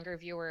that a younger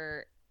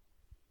viewer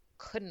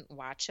couldn't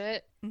watch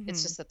it.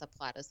 It's just that the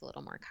plot is a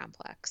little more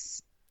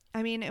complex.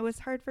 I mean, it was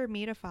hard for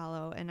me to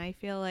follow, and I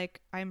feel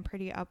like I'm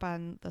pretty up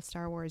on the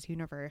Star Wars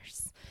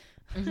universe.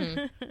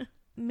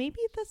 Maybe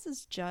this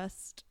is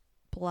just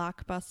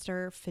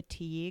blockbuster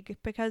fatigue,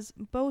 because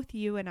both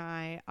you and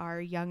I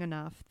are young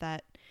enough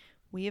that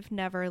we have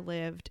never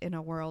lived in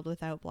a world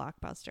without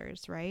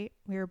blockbusters, right?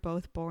 We were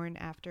both born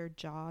after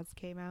Jaws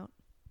came out.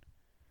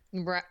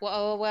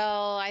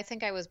 Well, I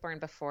think I was born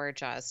before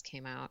Jaws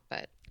came out,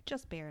 but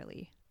Just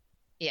barely.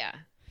 yeah.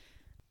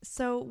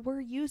 So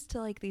we're used to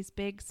like these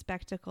big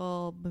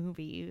spectacle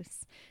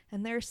movies,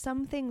 and there's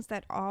some things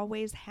that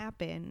always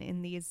happen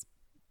in these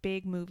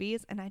big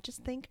movies, and I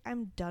just think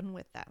I'm done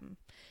with them,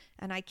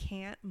 and I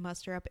can't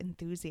muster up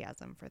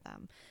enthusiasm for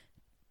them.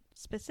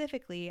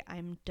 Specifically,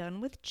 I'm done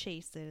with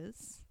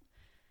chases,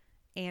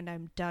 and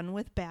I'm done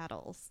with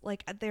battles.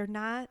 Like, they're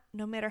not,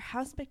 no matter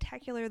how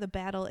spectacular the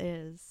battle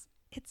is,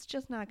 it's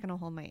just not going to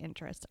hold my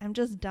interest. I'm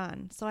just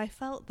done. So I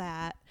felt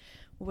that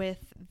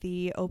with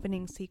the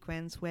opening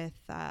sequence with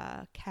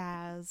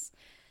Kaz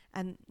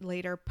and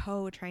later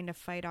Poe trying to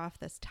fight off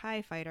this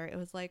TIE fighter. It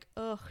was like,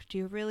 ugh, do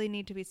you really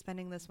need to be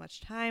spending this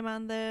much time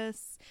on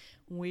this?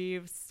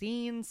 We've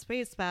seen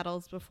space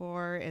battles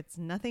before. It's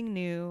nothing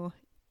new.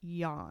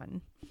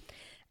 Yawn.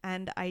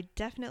 And I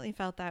definitely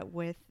felt that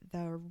with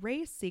the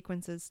race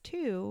sequences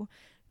too,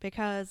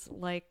 because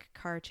like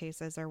car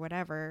chases or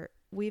whatever,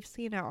 we've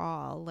seen it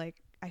all.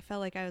 Like, I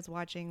felt like I was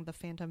watching The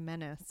Phantom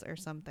Menace or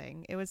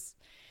something. It was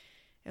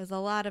a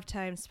lot of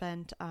time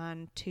spent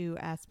on two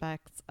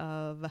aspects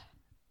of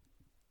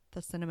the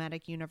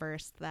cinematic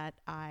universe that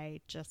I'm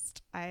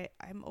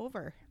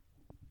over.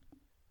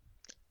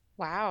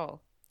 Wow.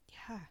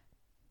 Yeah.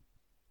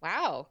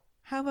 Wow.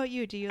 How about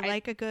you? Do you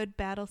like a good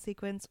battle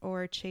sequence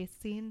or chase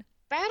scene?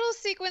 Battle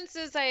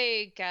sequences,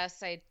 I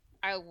guess I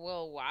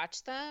will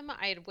watch them.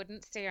 I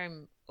wouldn't say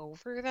I'm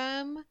over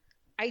them.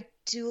 I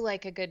do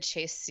like a good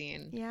chase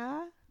scene.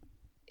 Yeah?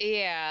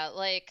 Yeah,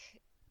 like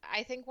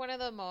I think one of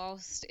the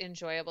most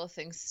enjoyable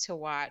things to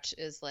watch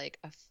is like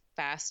a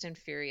Fast and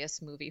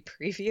Furious movie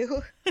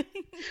preview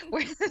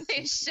where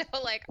they show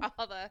like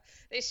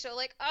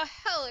a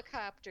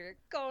helicopter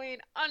going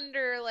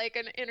under like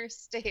an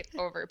interstate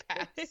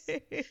overpass.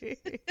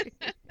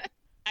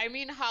 I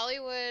mean,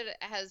 Hollywood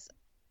has,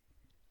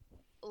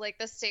 like,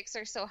 the stakes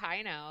are so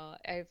high now.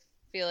 I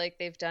feel like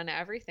they've done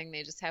everything.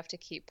 They just have to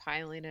keep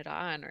piling it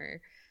on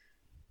or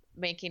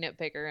making it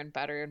bigger and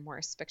better and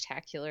more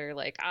spectacular.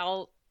 Like,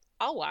 I'll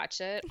watch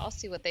it. I'll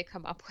see what they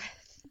come up with.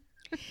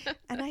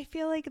 And I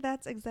feel like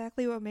that's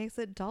exactly what makes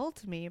it dull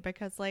to me,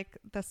 because like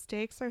the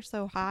stakes are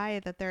so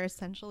high that they're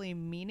essentially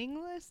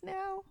meaningless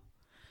now.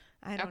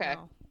 I don't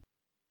know.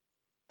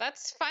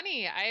 That's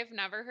funny. I've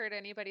never heard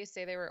anybody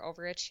say they were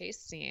over a chase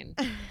scene.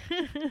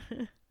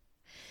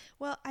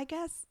 Well, I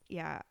guess,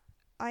 yeah,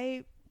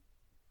 I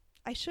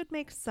should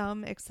make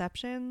some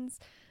exceptions,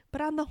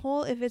 but on the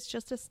whole, if it's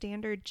just a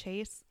standard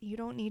chase, you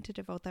don't need to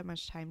devote that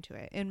much time to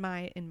it, in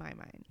my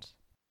mind.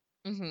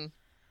 Mm-hmm.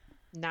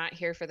 Not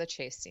here for the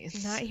chase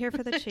scenes. Not here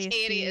for the chase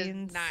Katie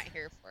scenes. is not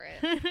here for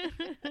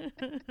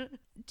it.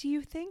 Do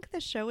you think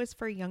the show is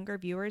for younger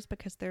viewers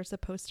because they're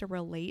supposed to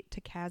relate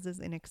to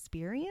Kaz's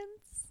inexperience?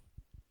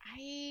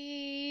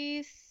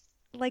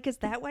 Like, is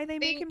that why they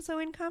make him so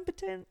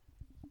incompetent?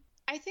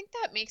 I think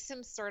that makes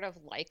him sort of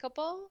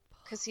likable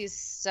because he's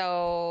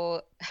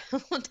so,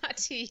 well, not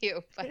to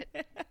you, but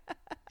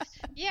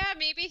yeah,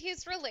 maybe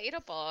he's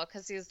relatable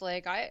because he's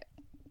like, I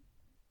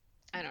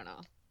don't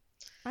know.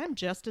 I'm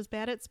just as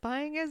bad at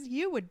spying as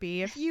you would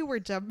be if you were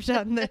dumped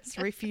on this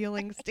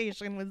refueling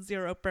station with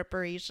zero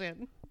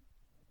preparation.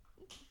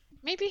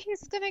 Maybe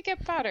he's going to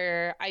get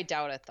better. I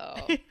doubt it,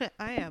 though.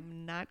 I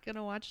am not going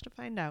to watch to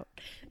find out.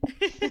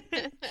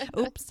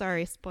 Oops,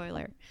 sorry,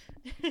 spoiler.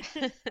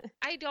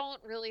 I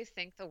don't really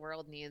think the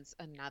world needs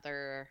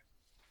another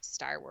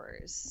Star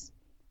Wars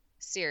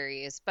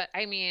series, but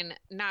I mean,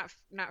 not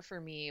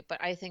for me,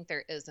 but I think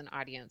there is an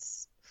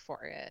audience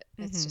for it.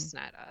 It's just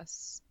not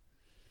us.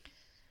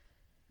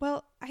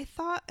 Well, I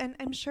thought, and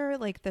I'm sure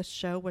like this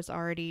show was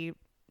already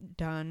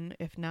done,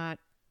 if not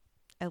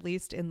at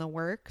least in the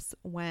works,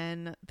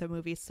 when the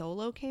movie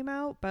Solo came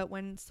out. But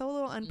when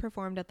Solo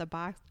underperformed at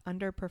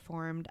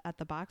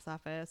the box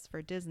office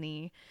for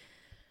Disney,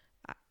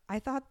 I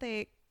thought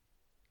they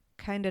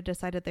kind of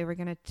decided they were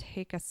going to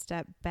take a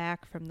step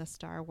back from the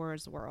Star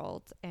Wars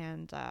world,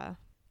 and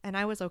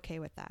I was okay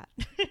with that.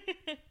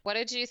 What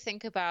did you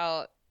think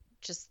about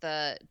just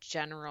the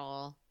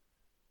general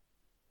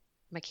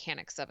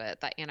mechanics of it,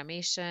 the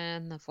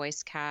animation, the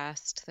voice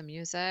cast, the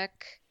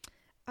music?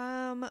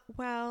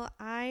 Well,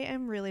 I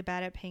am really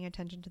bad at paying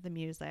attention to the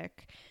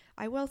music.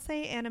 I will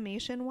say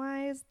animation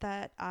wise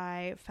that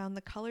I found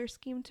the color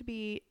scheme to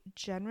be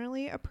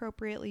generally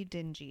appropriately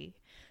dingy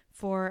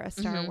for a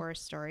Star Wars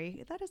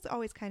story. That is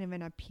always kind of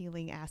an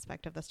appealing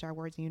aspect of the Star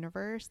Wars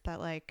universe, that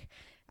like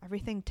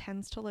everything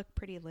tends to look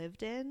pretty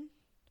lived in.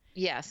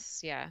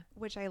 Yes, yeah.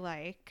 Which I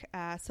like.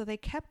 So they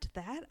kept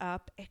that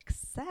up,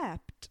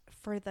 except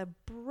for the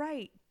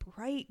bright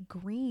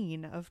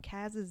green of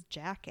Kaz's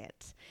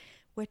jacket,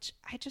 which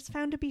I just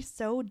found to be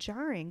so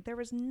jarring. There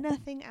was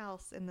nothing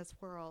else in this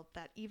world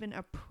that even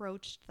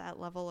approached that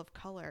level of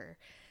color.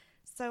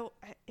 So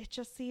it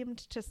just seemed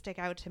to stick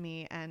out to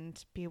me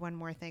and be one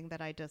more thing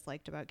that I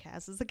disliked about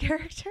Kaz as a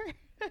character.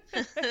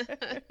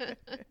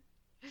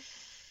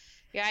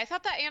 Yeah, I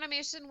thought the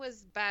animation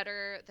was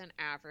better than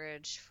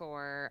average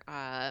for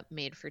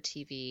made for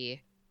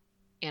TV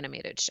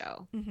animated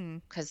show. Mm-hmm.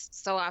 Because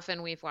so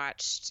often we've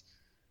watched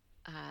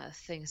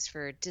things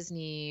for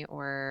Disney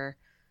or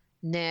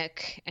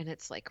Nick, and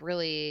it's like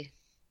really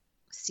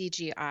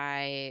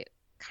CGI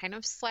kind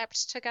of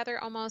slapped together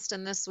almost.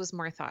 And this was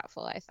more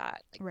thoughtful, I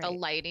thought. Like the Right.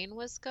 lighting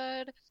was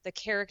good. The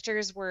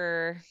characters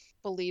were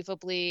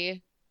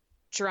believably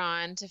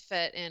drawn to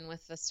fit in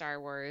with the Star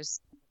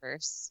Wars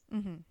universe.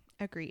 Mm-hmm.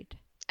 Agreed.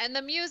 And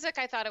the music,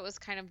 I thought it was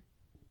kind of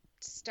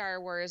Star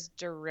Wars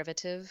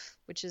derivative,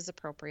 which is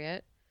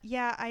appropriate.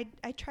 Yeah,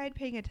 I tried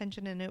paying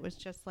attention and it was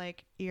just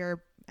like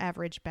your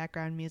average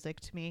background music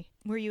to me.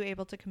 Were you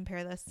able to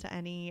compare this to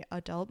any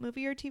adult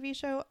movie or TV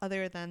show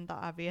other than the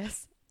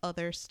obvious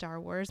other Star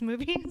Wars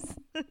movies?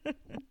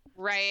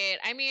 Right.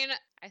 I mean,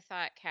 I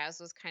thought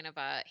Kaz was kind of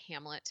a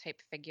Hamlet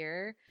type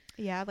figure.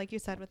 Yeah, like you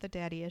said with the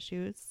daddy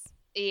issues.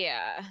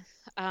 Yeah.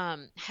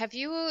 Have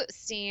you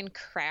seen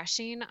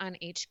Crashing on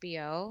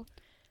HBO?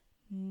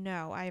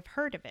 No, I've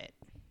heard of it.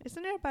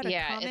 Isn't it about a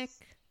Yeah, comic?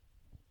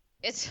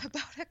 It's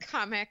about a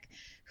comic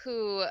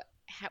who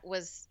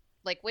was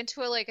like went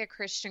to a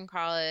Christian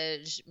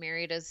college,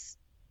 married his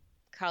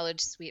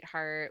college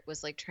sweetheart,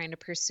 was like trying to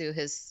pursue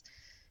his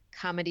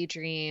comedy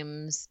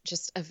dreams,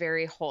 just a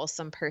very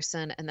wholesome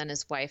person, and then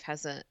his wife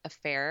has an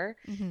affair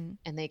Mm-hmm.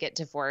 and they get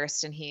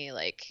divorced, and he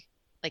like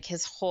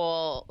his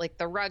whole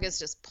the rug is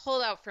just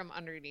pulled out from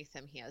underneath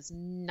him. He has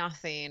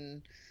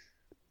nothing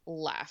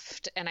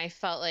left. And I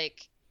felt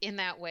like in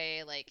that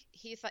way, like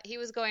he thought he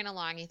was going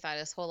along, he thought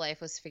his whole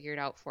life was figured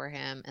out for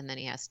him, and then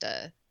he has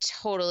to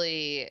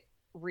totally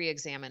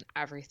re-examine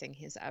everything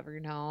he's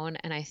ever known.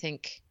 And I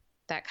think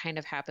that kind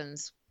of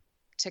happens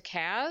to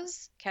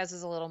Kaz. Kaz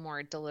is a little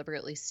more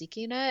deliberately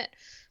seeking it,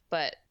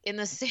 but in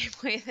the same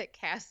way that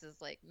Kaz is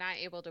like not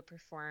able to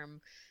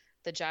perform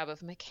the job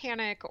of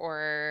mechanic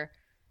or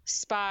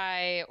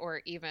spy,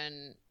 or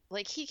even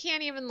like he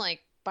can't even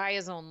like buy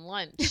his own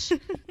lunch.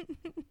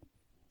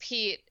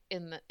 Pete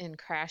in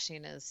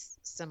Crashing is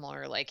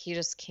similar. Like he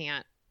just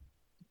can't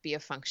be a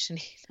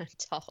functioning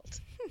adult.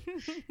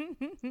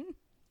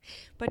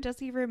 But does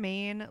he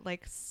remain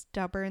like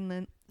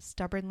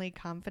stubbornly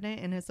confident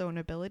in his own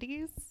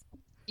abilities?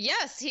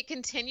 Yes, he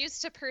continues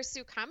to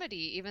pursue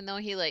comedy even though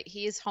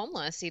he's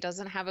homeless. He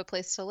doesn't have a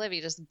place to live.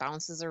 He just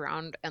bounces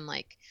around and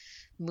like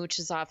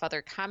mooches off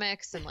other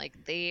comics, and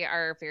like they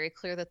are very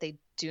clear that they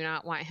do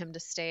not want him to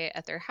stay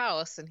at their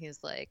house, and he's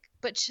like,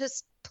 but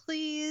just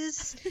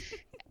please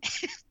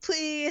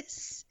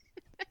please.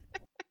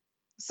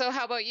 So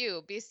how about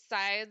you,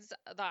 besides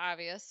the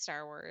obvious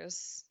Star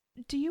Wars?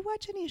 Do you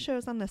watch any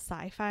shows on the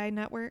Sci-Fi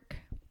Network?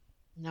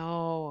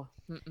 No.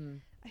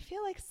 Mm-mm. I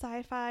feel like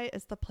Sci-Fi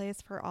is the place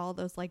for all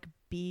those like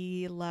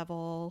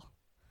B-level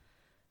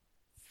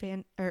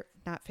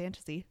not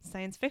fantasy,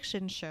 science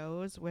fiction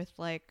shows with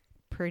like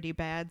pretty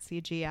bad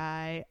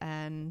CGI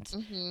and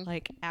Mm-hmm.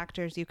 like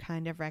actors you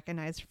kind of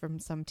recognize from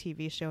some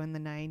TV show in the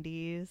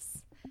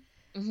 90s.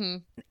 Mm-hmm.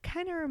 It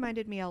kind of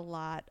reminded me a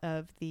lot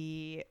of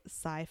the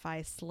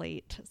Sci-Fi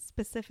slate,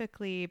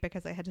 specifically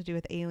because I had to do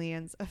with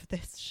aliens of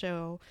this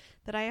show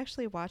that I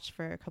actually watched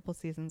for a couple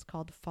seasons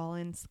called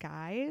Fallen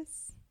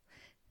Skies,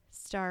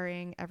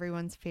 starring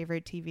everyone's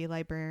favorite TV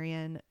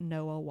librarian,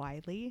 Noah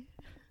Wiley.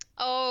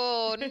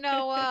 Oh,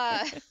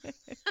 Noah.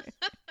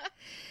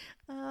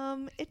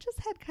 It just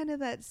had kind of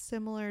that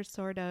similar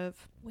sort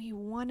of, we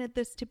wanted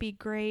this to be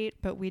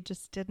great, but we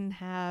just didn't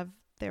have,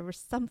 there was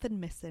something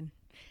missing.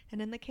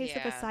 And in the case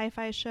of a Yeah.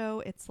 sci-fi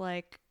show, it's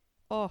like,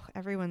 oh,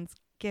 everyone's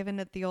giving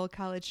it the old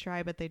college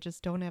try, but they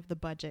just don't have the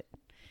budget.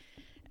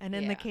 And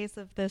in the Yeah. case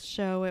of this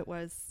show, it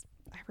was,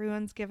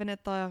 everyone's giving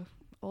it the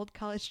old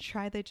college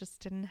try, they just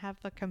didn't have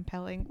the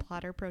compelling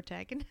plot or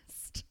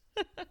protagonist.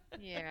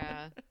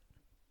 Yeah.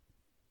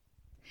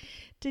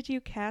 Did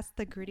you cast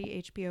the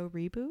gritty HBO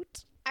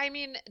reboot? I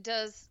mean,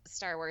 does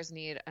Star Wars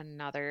need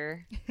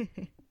another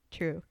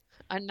True.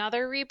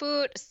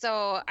 reboot?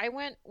 So I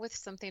went with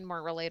something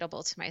more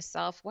relatable to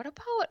myself. What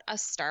about a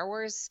Star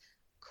Wars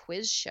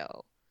quiz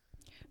show?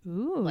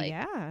 Ooh, Like-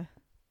 yeah.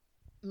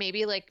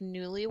 Maybe like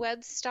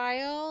Newlywed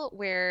style,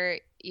 where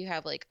you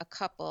have like a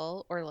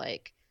couple or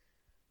like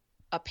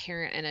a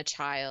parent and a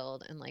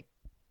child, and like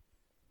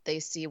they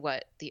see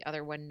what the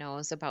other one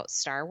knows about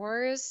Star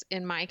Wars.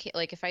 In my case,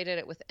 like if I did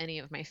it with any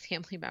of my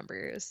family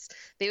members,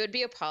 they would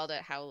be appalled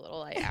at how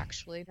little I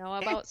actually know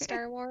about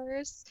Star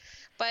Wars.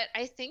 But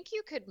I think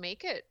you could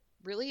make it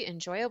really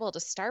enjoyable to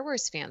Star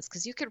Wars fans,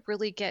 because you could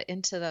really get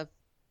into the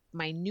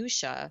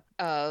minutia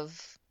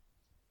of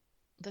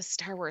the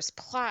Star Wars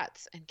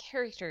plots and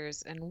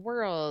characters and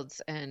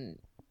worlds and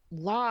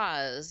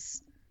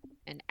laws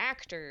and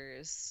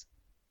actors.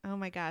 Oh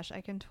my gosh,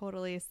 I can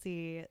totally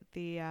see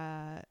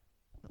the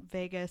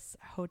Vegas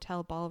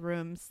hotel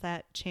ballroom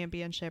set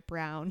championship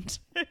round.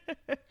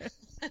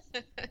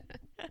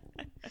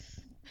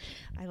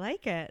 I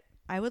like it.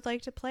 I would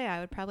like to play.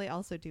 I would probably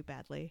also do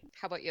badly.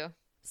 How about you?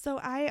 So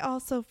I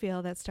also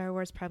feel that Star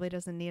Wars probably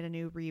doesn't need a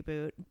new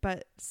reboot,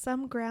 but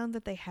some ground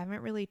that they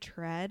haven't really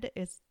tread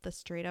is the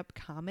straight up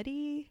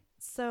comedy.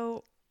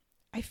 So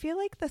I feel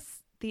like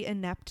the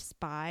inept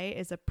spy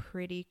is a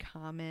pretty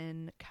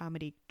common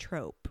comedy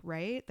trope,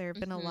 right? There have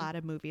been a lot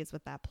of movies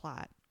with that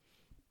plot.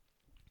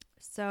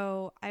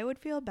 So I would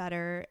feel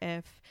better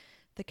if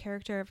the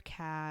character of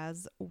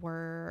Kaz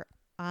were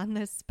on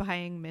this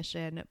spying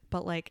mission,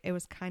 but like it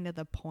was kind of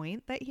the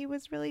point that he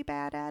was really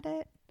bad at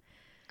it.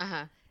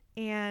 Uh-huh.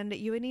 And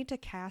you would need to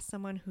cast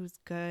someone who's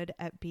good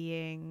at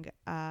being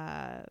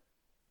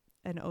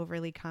an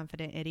overly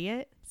confident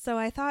idiot. So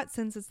I thought,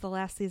 since it's the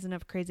last season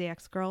of Crazy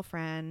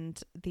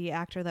Ex-Girlfriend, the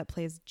actor that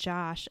plays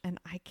Josh, and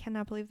I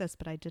cannot believe this,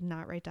 but I did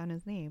not write down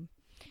his name,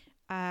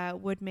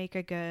 would make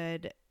a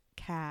good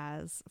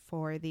Kaz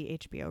for the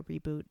HBO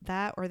reboot.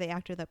 That, or the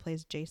actor that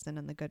plays Jason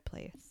in The Good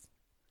Place.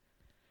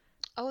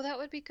 Oh, that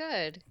would be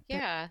good.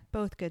 Yeah.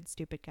 Both good,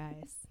 stupid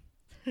guys.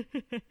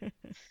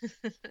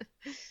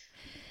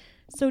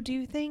 So do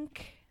you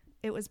think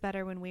it was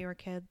better when we were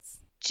kids?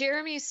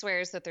 Jeremy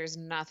swears that there's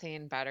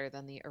nothing better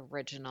than the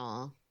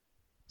original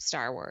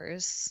Star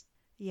Wars.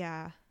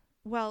 Yeah.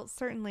 Well,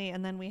 certainly.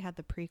 And then we had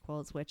the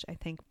prequels, which I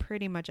think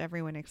pretty much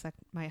everyone except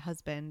my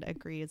husband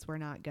agrees were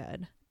not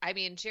good. I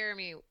mean,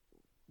 Jeremy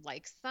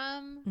likes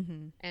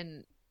them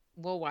and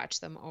we'll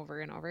watch them over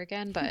and over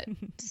again, but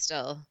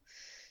still,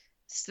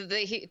 so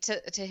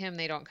to him,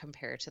 they don't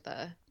compare to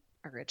the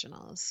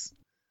originals.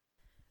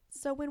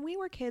 So when we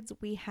were kids,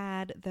 we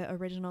had the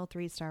original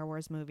 3 Star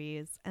Wars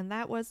movies, and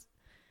that was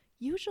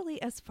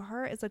usually as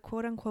far as a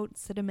quote-unquote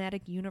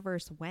cinematic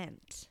universe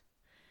went.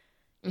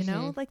 You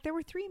know, like there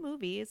were 3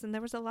 movies, and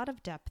there was a lot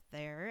of depth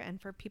there,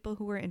 and for people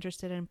who were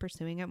interested in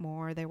pursuing it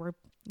more, there were,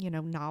 you know,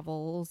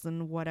 novels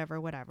and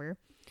whatever.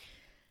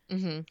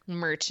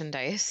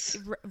 Merchandise.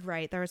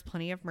 Right, there was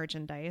plenty of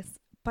merchandise.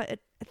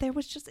 But there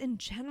was just, in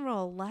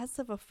general, less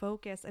of a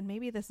focus, and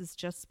maybe this is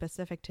just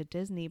specific to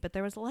Disney, but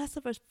there was less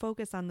of a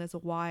focus on this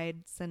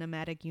wide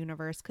cinematic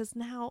universe. Because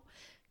now,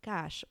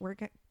 gosh, we're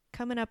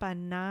coming up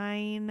on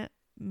 9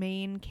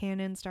 main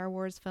canon Star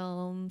Wars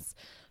films,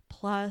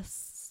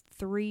 plus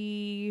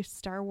 3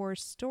 Star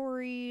Wars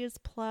stories,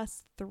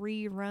 plus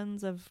 3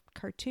 runs of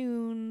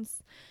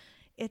cartoons.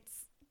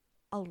 It's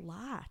a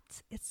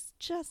lot. It's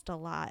just a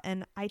lot.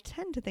 And I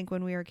tend to think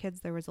when we were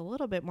kids, there was a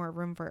little bit more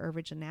room for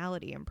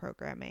originality in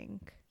programming.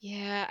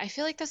 Yeah, I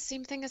feel like the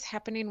same thing is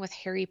happening with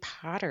Harry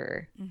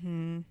Potter.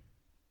 And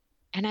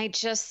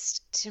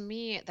to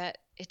me, that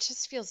it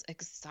just feels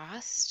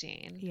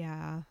exhausting.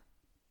 Yeah.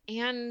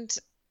 And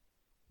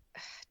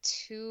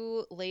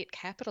too late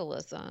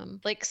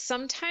capitalism. Like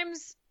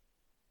sometimes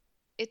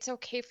it's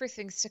okay for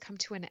things to come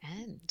to an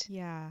end.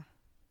 Yeah.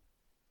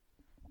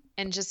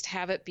 And just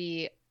have it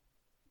be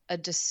a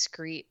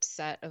discrete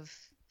set of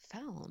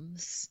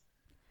films.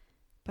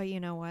 But you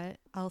know what?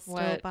 I'll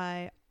still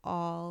buy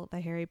all the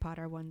Harry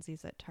Potter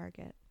onesies at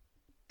Target.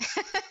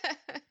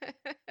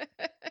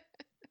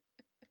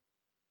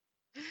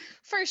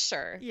 For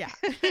sure. Yeah.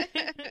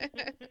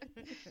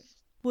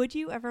 Would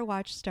you ever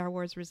watch Star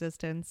Wars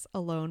Resistance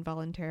alone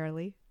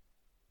voluntarily?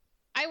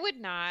 I would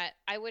not.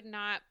 I would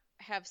not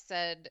have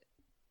said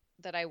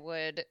that I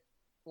would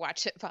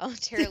watch it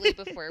voluntarily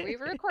before we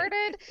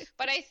recorded,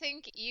 but I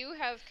think you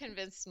have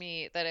convinced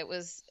me that it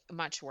was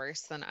much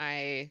worse than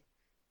I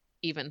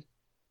even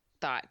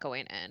thought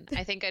going in.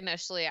 I think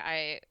initially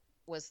I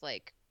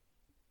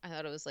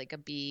thought it was like a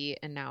B,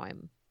 and now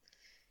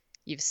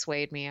you've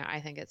swayed me.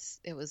 I think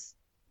it was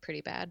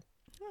pretty bad.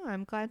 Oh,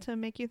 I'm glad to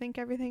make you think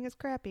everything is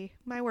crappy.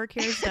 My work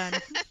here is done.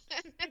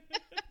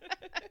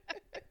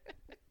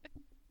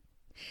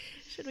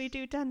 Should we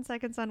do 10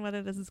 seconds on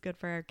whether this is good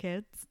for our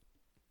kids?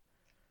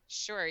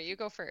 Sure, you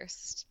go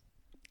first.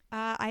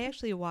 I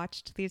actually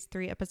watched these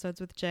 3 episodes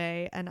with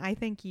Jay, and I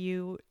think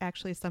you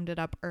actually summed it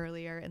up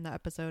earlier in the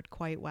episode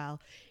quite well.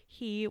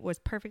 He was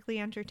perfectly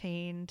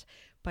entertained,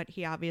 but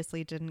he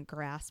obviously didn't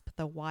grasp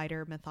the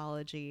wider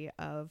mythology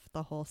of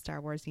the whole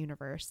Star Wars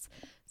universe.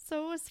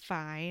 So it was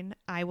fine.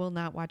 I will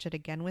not watch it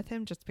again with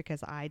him just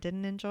because I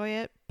didn't enjoy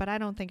it, but I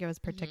don't think it was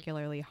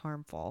particularly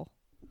harmful.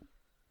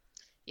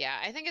 Yeah,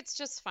 I think it's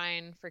just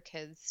fine for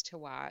kids to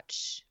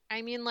watch.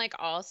 I mean, like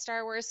all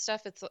Star Wars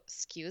stuff, it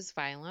skews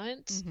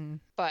violent,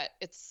 but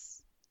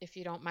if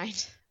you don't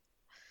mind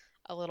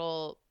a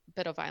little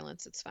bit of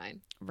violence, it's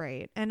fine.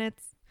 Right. And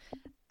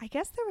I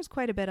guess there was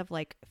quite a bit of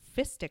like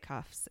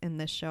fisticuffs in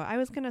this show. I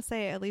was going to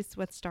say, at least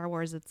with Star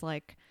Wars, it's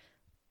like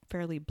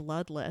fairly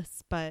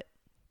bloodless, but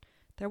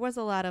there was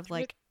a lot of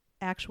like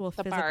actual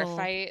physical, bar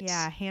fight.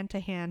 Yeah,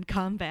 hand-to-hand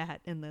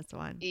combat in this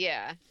one.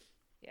 Yeah.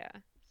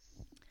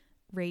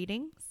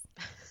 Ratings?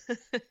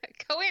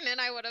 Going in,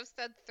 I would have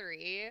said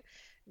 3.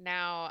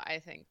 Now I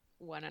think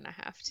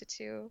 1.5 to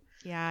 2.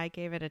 Yeah, I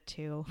gave it a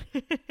 2.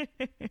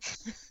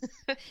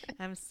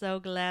 I'm so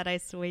glad I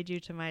swayed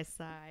you to my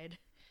side.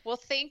 Well,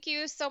 thank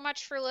you so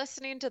much for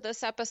listening to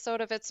this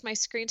episode of It's My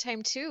Screen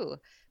Time Too.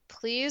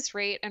 Please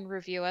rate and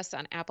review us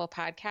on Apple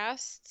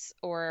Podcasts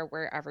or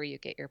wherever you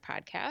get your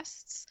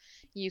podcasts.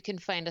 You can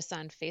find us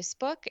on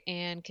Facebook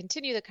and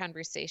continue the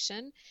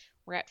conversation.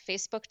 We're at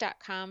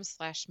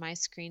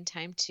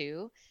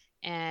facebook.com/myscreentime2,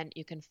 and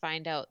you can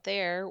find out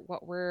there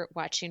what we're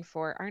watching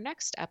for our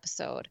next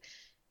episode.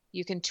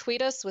 You can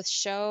tweet us with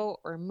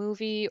show or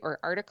movie or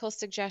article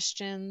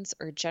suggestions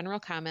or general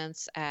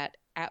comments at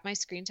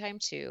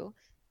 @myscreentime2.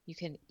 You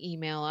can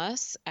email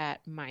us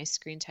at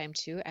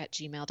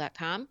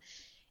myscreentime2@gmail.com.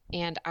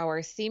 And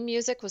our theme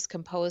music was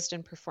composed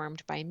and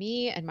performed by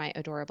me and my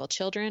adorable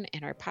children,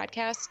 and our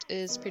podcast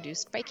is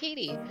produced by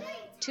Katie.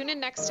 Tune in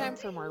next time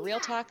for more real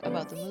talk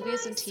about the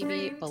movies and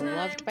TV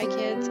beloved by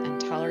kids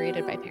and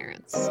tolerated by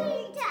parents.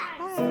 Screen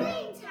time.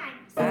 Screen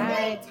time.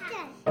 Bye. Screen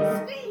time.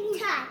 Screen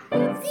time.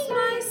 It's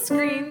my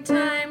screen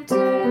time.